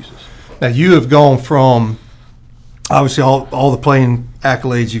excuses. Now, you have gone from, obviously, all the playing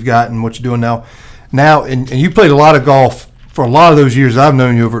accolades you've got and what you're doing now. And you played a lot of golf for a lot of those years I've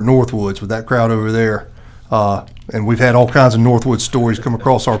known you over at Northwoods with that crowd over there. And we've had all kinds of Northwoods stories come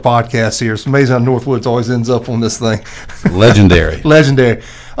across our podcast here. It's amazing how Northwoods always ends up on this thing. Legendary.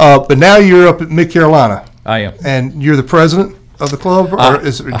 But now you're up at Mid-Carolina. I am. And you're the president of the club, or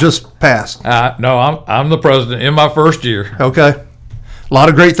is it just passed? No, I'm the president in my first year. Okay. A lot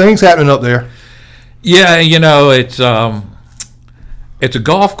of great things happening up there. Yeah, it's a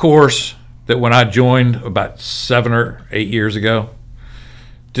golf course that when I joined about 7 or 8 years ago,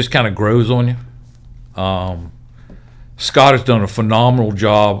 just kind of grows on you. Scott has done a phenomenal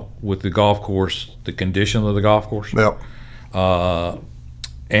job with the golf course, the condition of the golf course. Yep.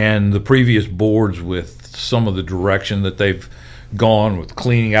 And the previous boards, with some of the direction that they've gone with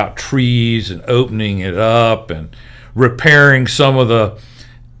cleaning out trees and opening it up and repairing some of the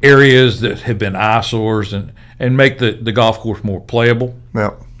areas that have been eyesores and make the golf course more playable.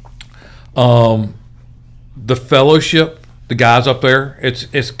 Yep. The fellowship, the guys up there,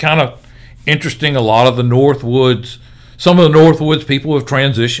 it's kind of interesting. A lot of the Northwoods, some of the Northwoods people have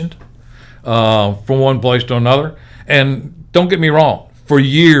transitioned from one place to another. And don't get me wrong, for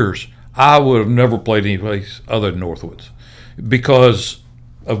years, I would have never played any place other than Northwoods because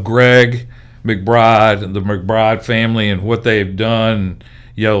of Greg McBride and the McBride family and what they've done,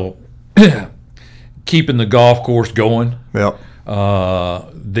 keeping the golf course going. Yep.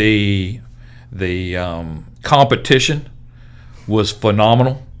 The competition was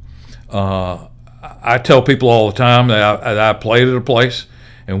phenomenal. I tell people all the time that I played at a place,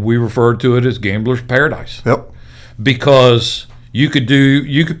 and we referred to it as Gambler's Paradise. Yep. Because you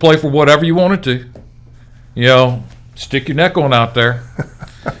could play for whatever you wanted to. Stick your neck on out there.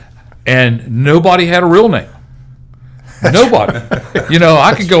 And nobody had a real name. Nobody.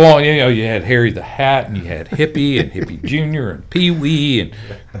 I could go on. You had Harry the Hat, and you had Hippie, and Hippie Jr., and Pee Wee, and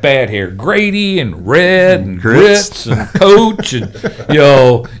Bad Hair Grady, and Red, and Grits, and Coach, and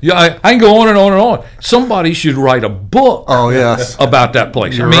I can go on and on and on. Somebody should write a book. Oh yes. About that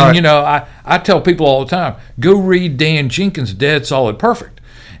place. You're right. I tell people all the time, go read Dan Jenkins' Dead Solid Perfect,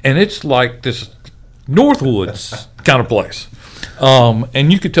 and it's like this Northwoods kind of place.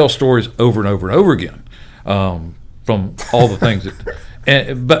 And you could tell stories over and over and over again. From all the things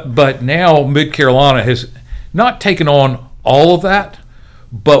but now Mid Carolina has not taken on all of that,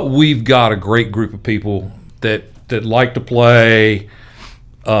 but we've got a great group of people that like to play,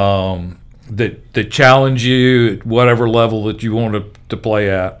 that challenge you at whatever level that you want to play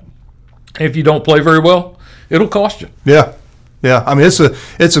at. If you don't play very well, it'll cost you. Yeah. Yeah, I mean it's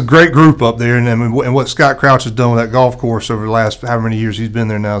a great group up there, and what Scott Crouch has done with that golf course over the last however many years he's been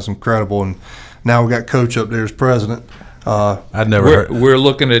there now is incredible. And now we got Coach up there as president. I'd never heard. We're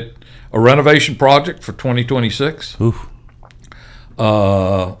looking at a renovation project for 2026. Oof.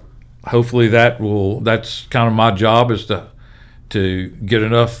 Hopefully that's kind of my job is to get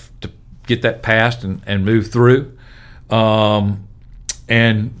enough to get that passed and move through. And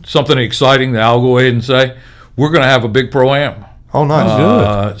something exciting that I'll go ahead and say, we're going to have a big pro-am. Oh,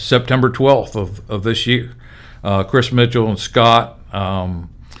 nice. Good. September 12th of this year. Chris Mitchell and Scott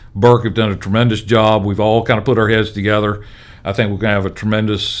Burke have done a tremendous job. We've all kind of put our heads together. I think we're going to have a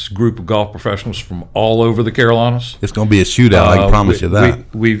tremendous group of golf professionals from all over the Carolinas. It's going to be a shootout, I can promise you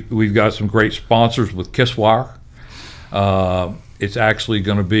that. We've got some great sponsors with Kisswire. It's actually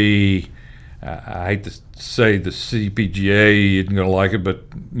going to be, I hate to say the CPGA isn't going to like it, but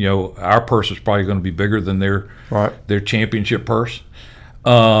our purse is probably going to be bigger than their championship purse.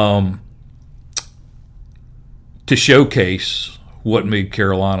 To showcase what Mid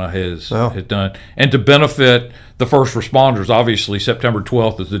Carolina has done, and to benefit the first responders. Obviously, September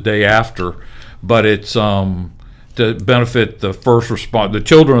 12th is the day after, but it's to benefit the the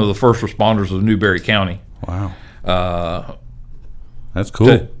children of the first responders of Newberry County. Wow, that's cool.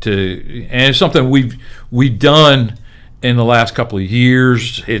 And it's something we've done in the last couple of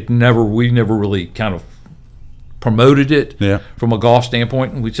years. We never really kind of promoted it from a golf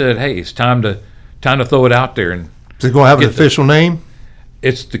standpoint, and we said, hey, it's time to throw it out there. And is it going to have an official name?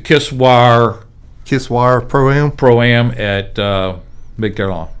 It's the Kisswire Pro-Am at Mid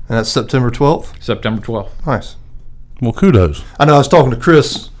Carolina. And that's September 12th? September 12th. Nice. Well, kudos. I know I was talking to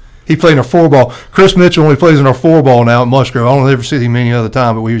Chris. He played in our 4-ball. Chris Mitchell only plays in our 4-ball now at Musgrove. I don't ever see him any other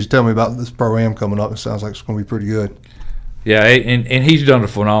time, but he was telling me about this Pro-Am coming up. It sounds like it's going to be pretty good. Yeah, and he's done a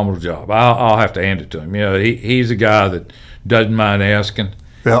phenomenal job. I'll have to hand it to him. He's a guy that doesn't mind asking,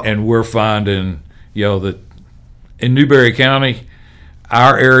 and we're finding, that in Newberry County,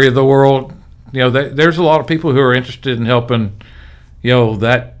 our area of the world, there's a lot of people who are interested in helping,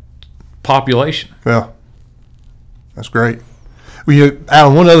 that population. Yeah, that's great. Well,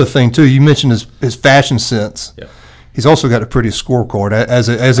 Alan, one other thing too. You mentioned his fashion sense. Yeah. He's also got a pretty scorecard. As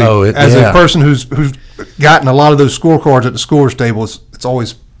a a person who's gotten a lot of those scorecards at the scores table, it's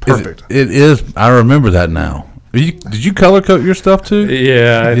always perfect. It is. I remember that now. Did you color code your stuff too?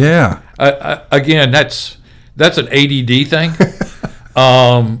 Yeah. Yeah. Again, that's an ADD thing.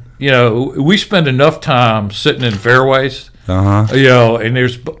 We spend enough time sitting in fairways. And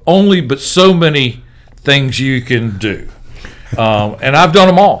there's only but so many things you can do. And I've done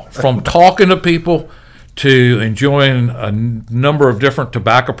them all, from talking to people to enjoying a number of different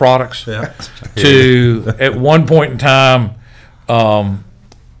tobacco products to at one point in time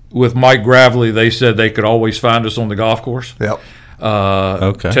with Mike Gravely, they said they could always find us on the golf course. Yep.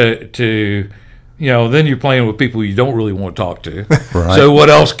 To then you're playing with people you don't really want to talk to. Right. So what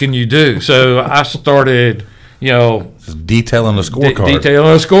else can you do? So I started, Just detailing the scorecard.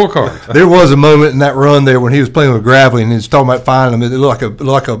 Detailing a scorecard. There was a moment in that run there when he was playing with Gravely, and he was talking about finding them. It looked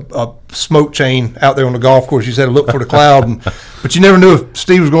like a smoke chain out there on the golf course. You said to look for the cloud, but you never knew if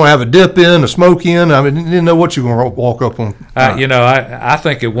Steve was going to have a dip in, a smoke in. I mean, you didn't know what you were going to walk up on. I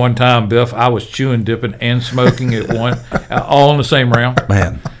think at one time, Biff, I was chewing, dipping, and smoking at one, all in the same round.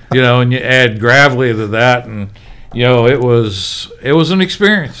 Man. And you add Gravely to that, and it was an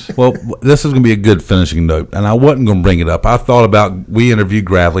experience. Well, this is going to be a good finishing note, and I wasn't going to bring it up. I thought about, we interviewed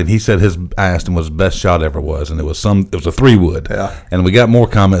Gravely, and he said I asked him what his best shot ever was, and it was a 3-wood. Yeah. And we got more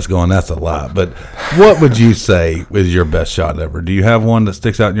comments going, that's a lot. But what would you say is your best shot ever? Do you have one that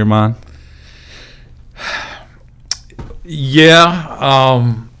sticks out in your mind?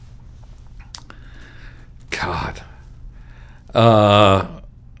 Yeah. God.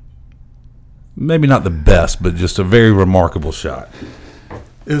 Maybe not the best, but just a very remarkable shot.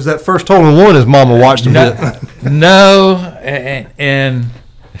 It was that first hole in one his mama watched him hit. No, and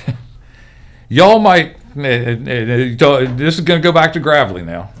y'all might. This is going to go back to Gravely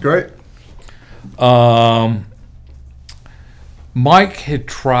now. Great. Mike had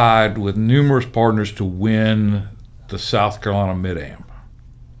tried with numerous partners to win the South Carolina Mid-Am.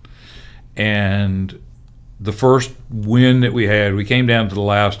 And the first win that we had, we came down to the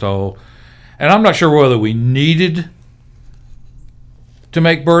last hole. And I'm not sure whether we needed to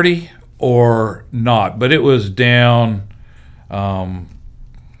make birdie or not, but it was down. God,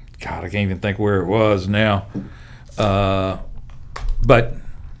 I can't even think where it was now. But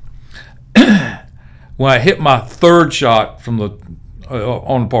when I hit my third shot from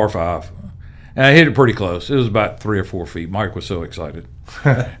on the par 5, and I hit it pretty close. It was about 3 or 4 feet. Mike was so excited,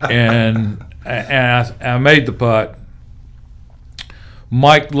 and I made the putt.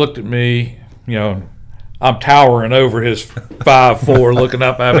 Mike looked at me. I'm towering over his 5'4", looking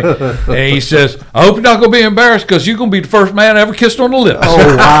up at me, and he says, "I hope you're not going to be embarrassed because you're going to be the first man I ever kissed on the lips."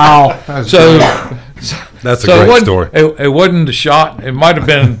 Oh wow! That's a great story. It wasn't the shot. It might have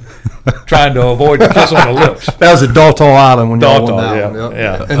been trying to avoid the kiss on the lips. That was at Dalton Island when you won that yeah, one. Yep.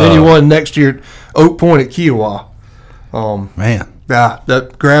 Yeah. And then you won next year at Oak Point at Kiowa. Man. Yeah,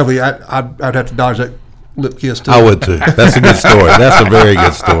 that Gravely, I'd have to dodge that lip kiss too. I would too. That's a good story. That's a very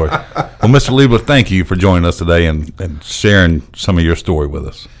good story. Well, Mr. Liebler, thank you for joining us today and sharing some of your story with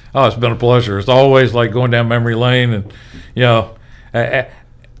us. Oh, it's been a pleasure. It's always like going down memory lane, and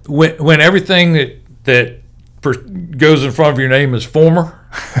when everything that goes in front of your name is former,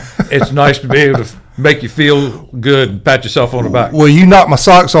 it's nice to be able to make you feel good and pat yourself on the back. Well, you knocked my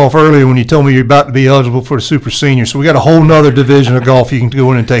socks off earlier when you told me you're about to be eligible for the Super Senior, so we got a whole nother division of golf you can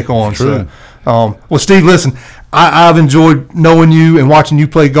go in and take on. True. So, well, Steve, listen, I've enjoyed knowing you and watching you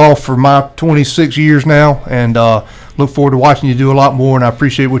play golf for my 26 years now, and look forward to watching you do a lot more, and I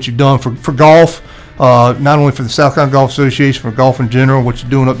appreciate what you've done for golf, not only for the South Carolina Golf Association, for golf in general, what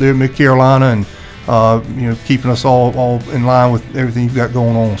you're doing up there at Mid Carolina, and keeping us all in line with everything you've got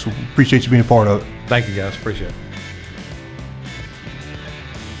going on. So appreciate you being a part of it. Thank you, guys. Appreciate it.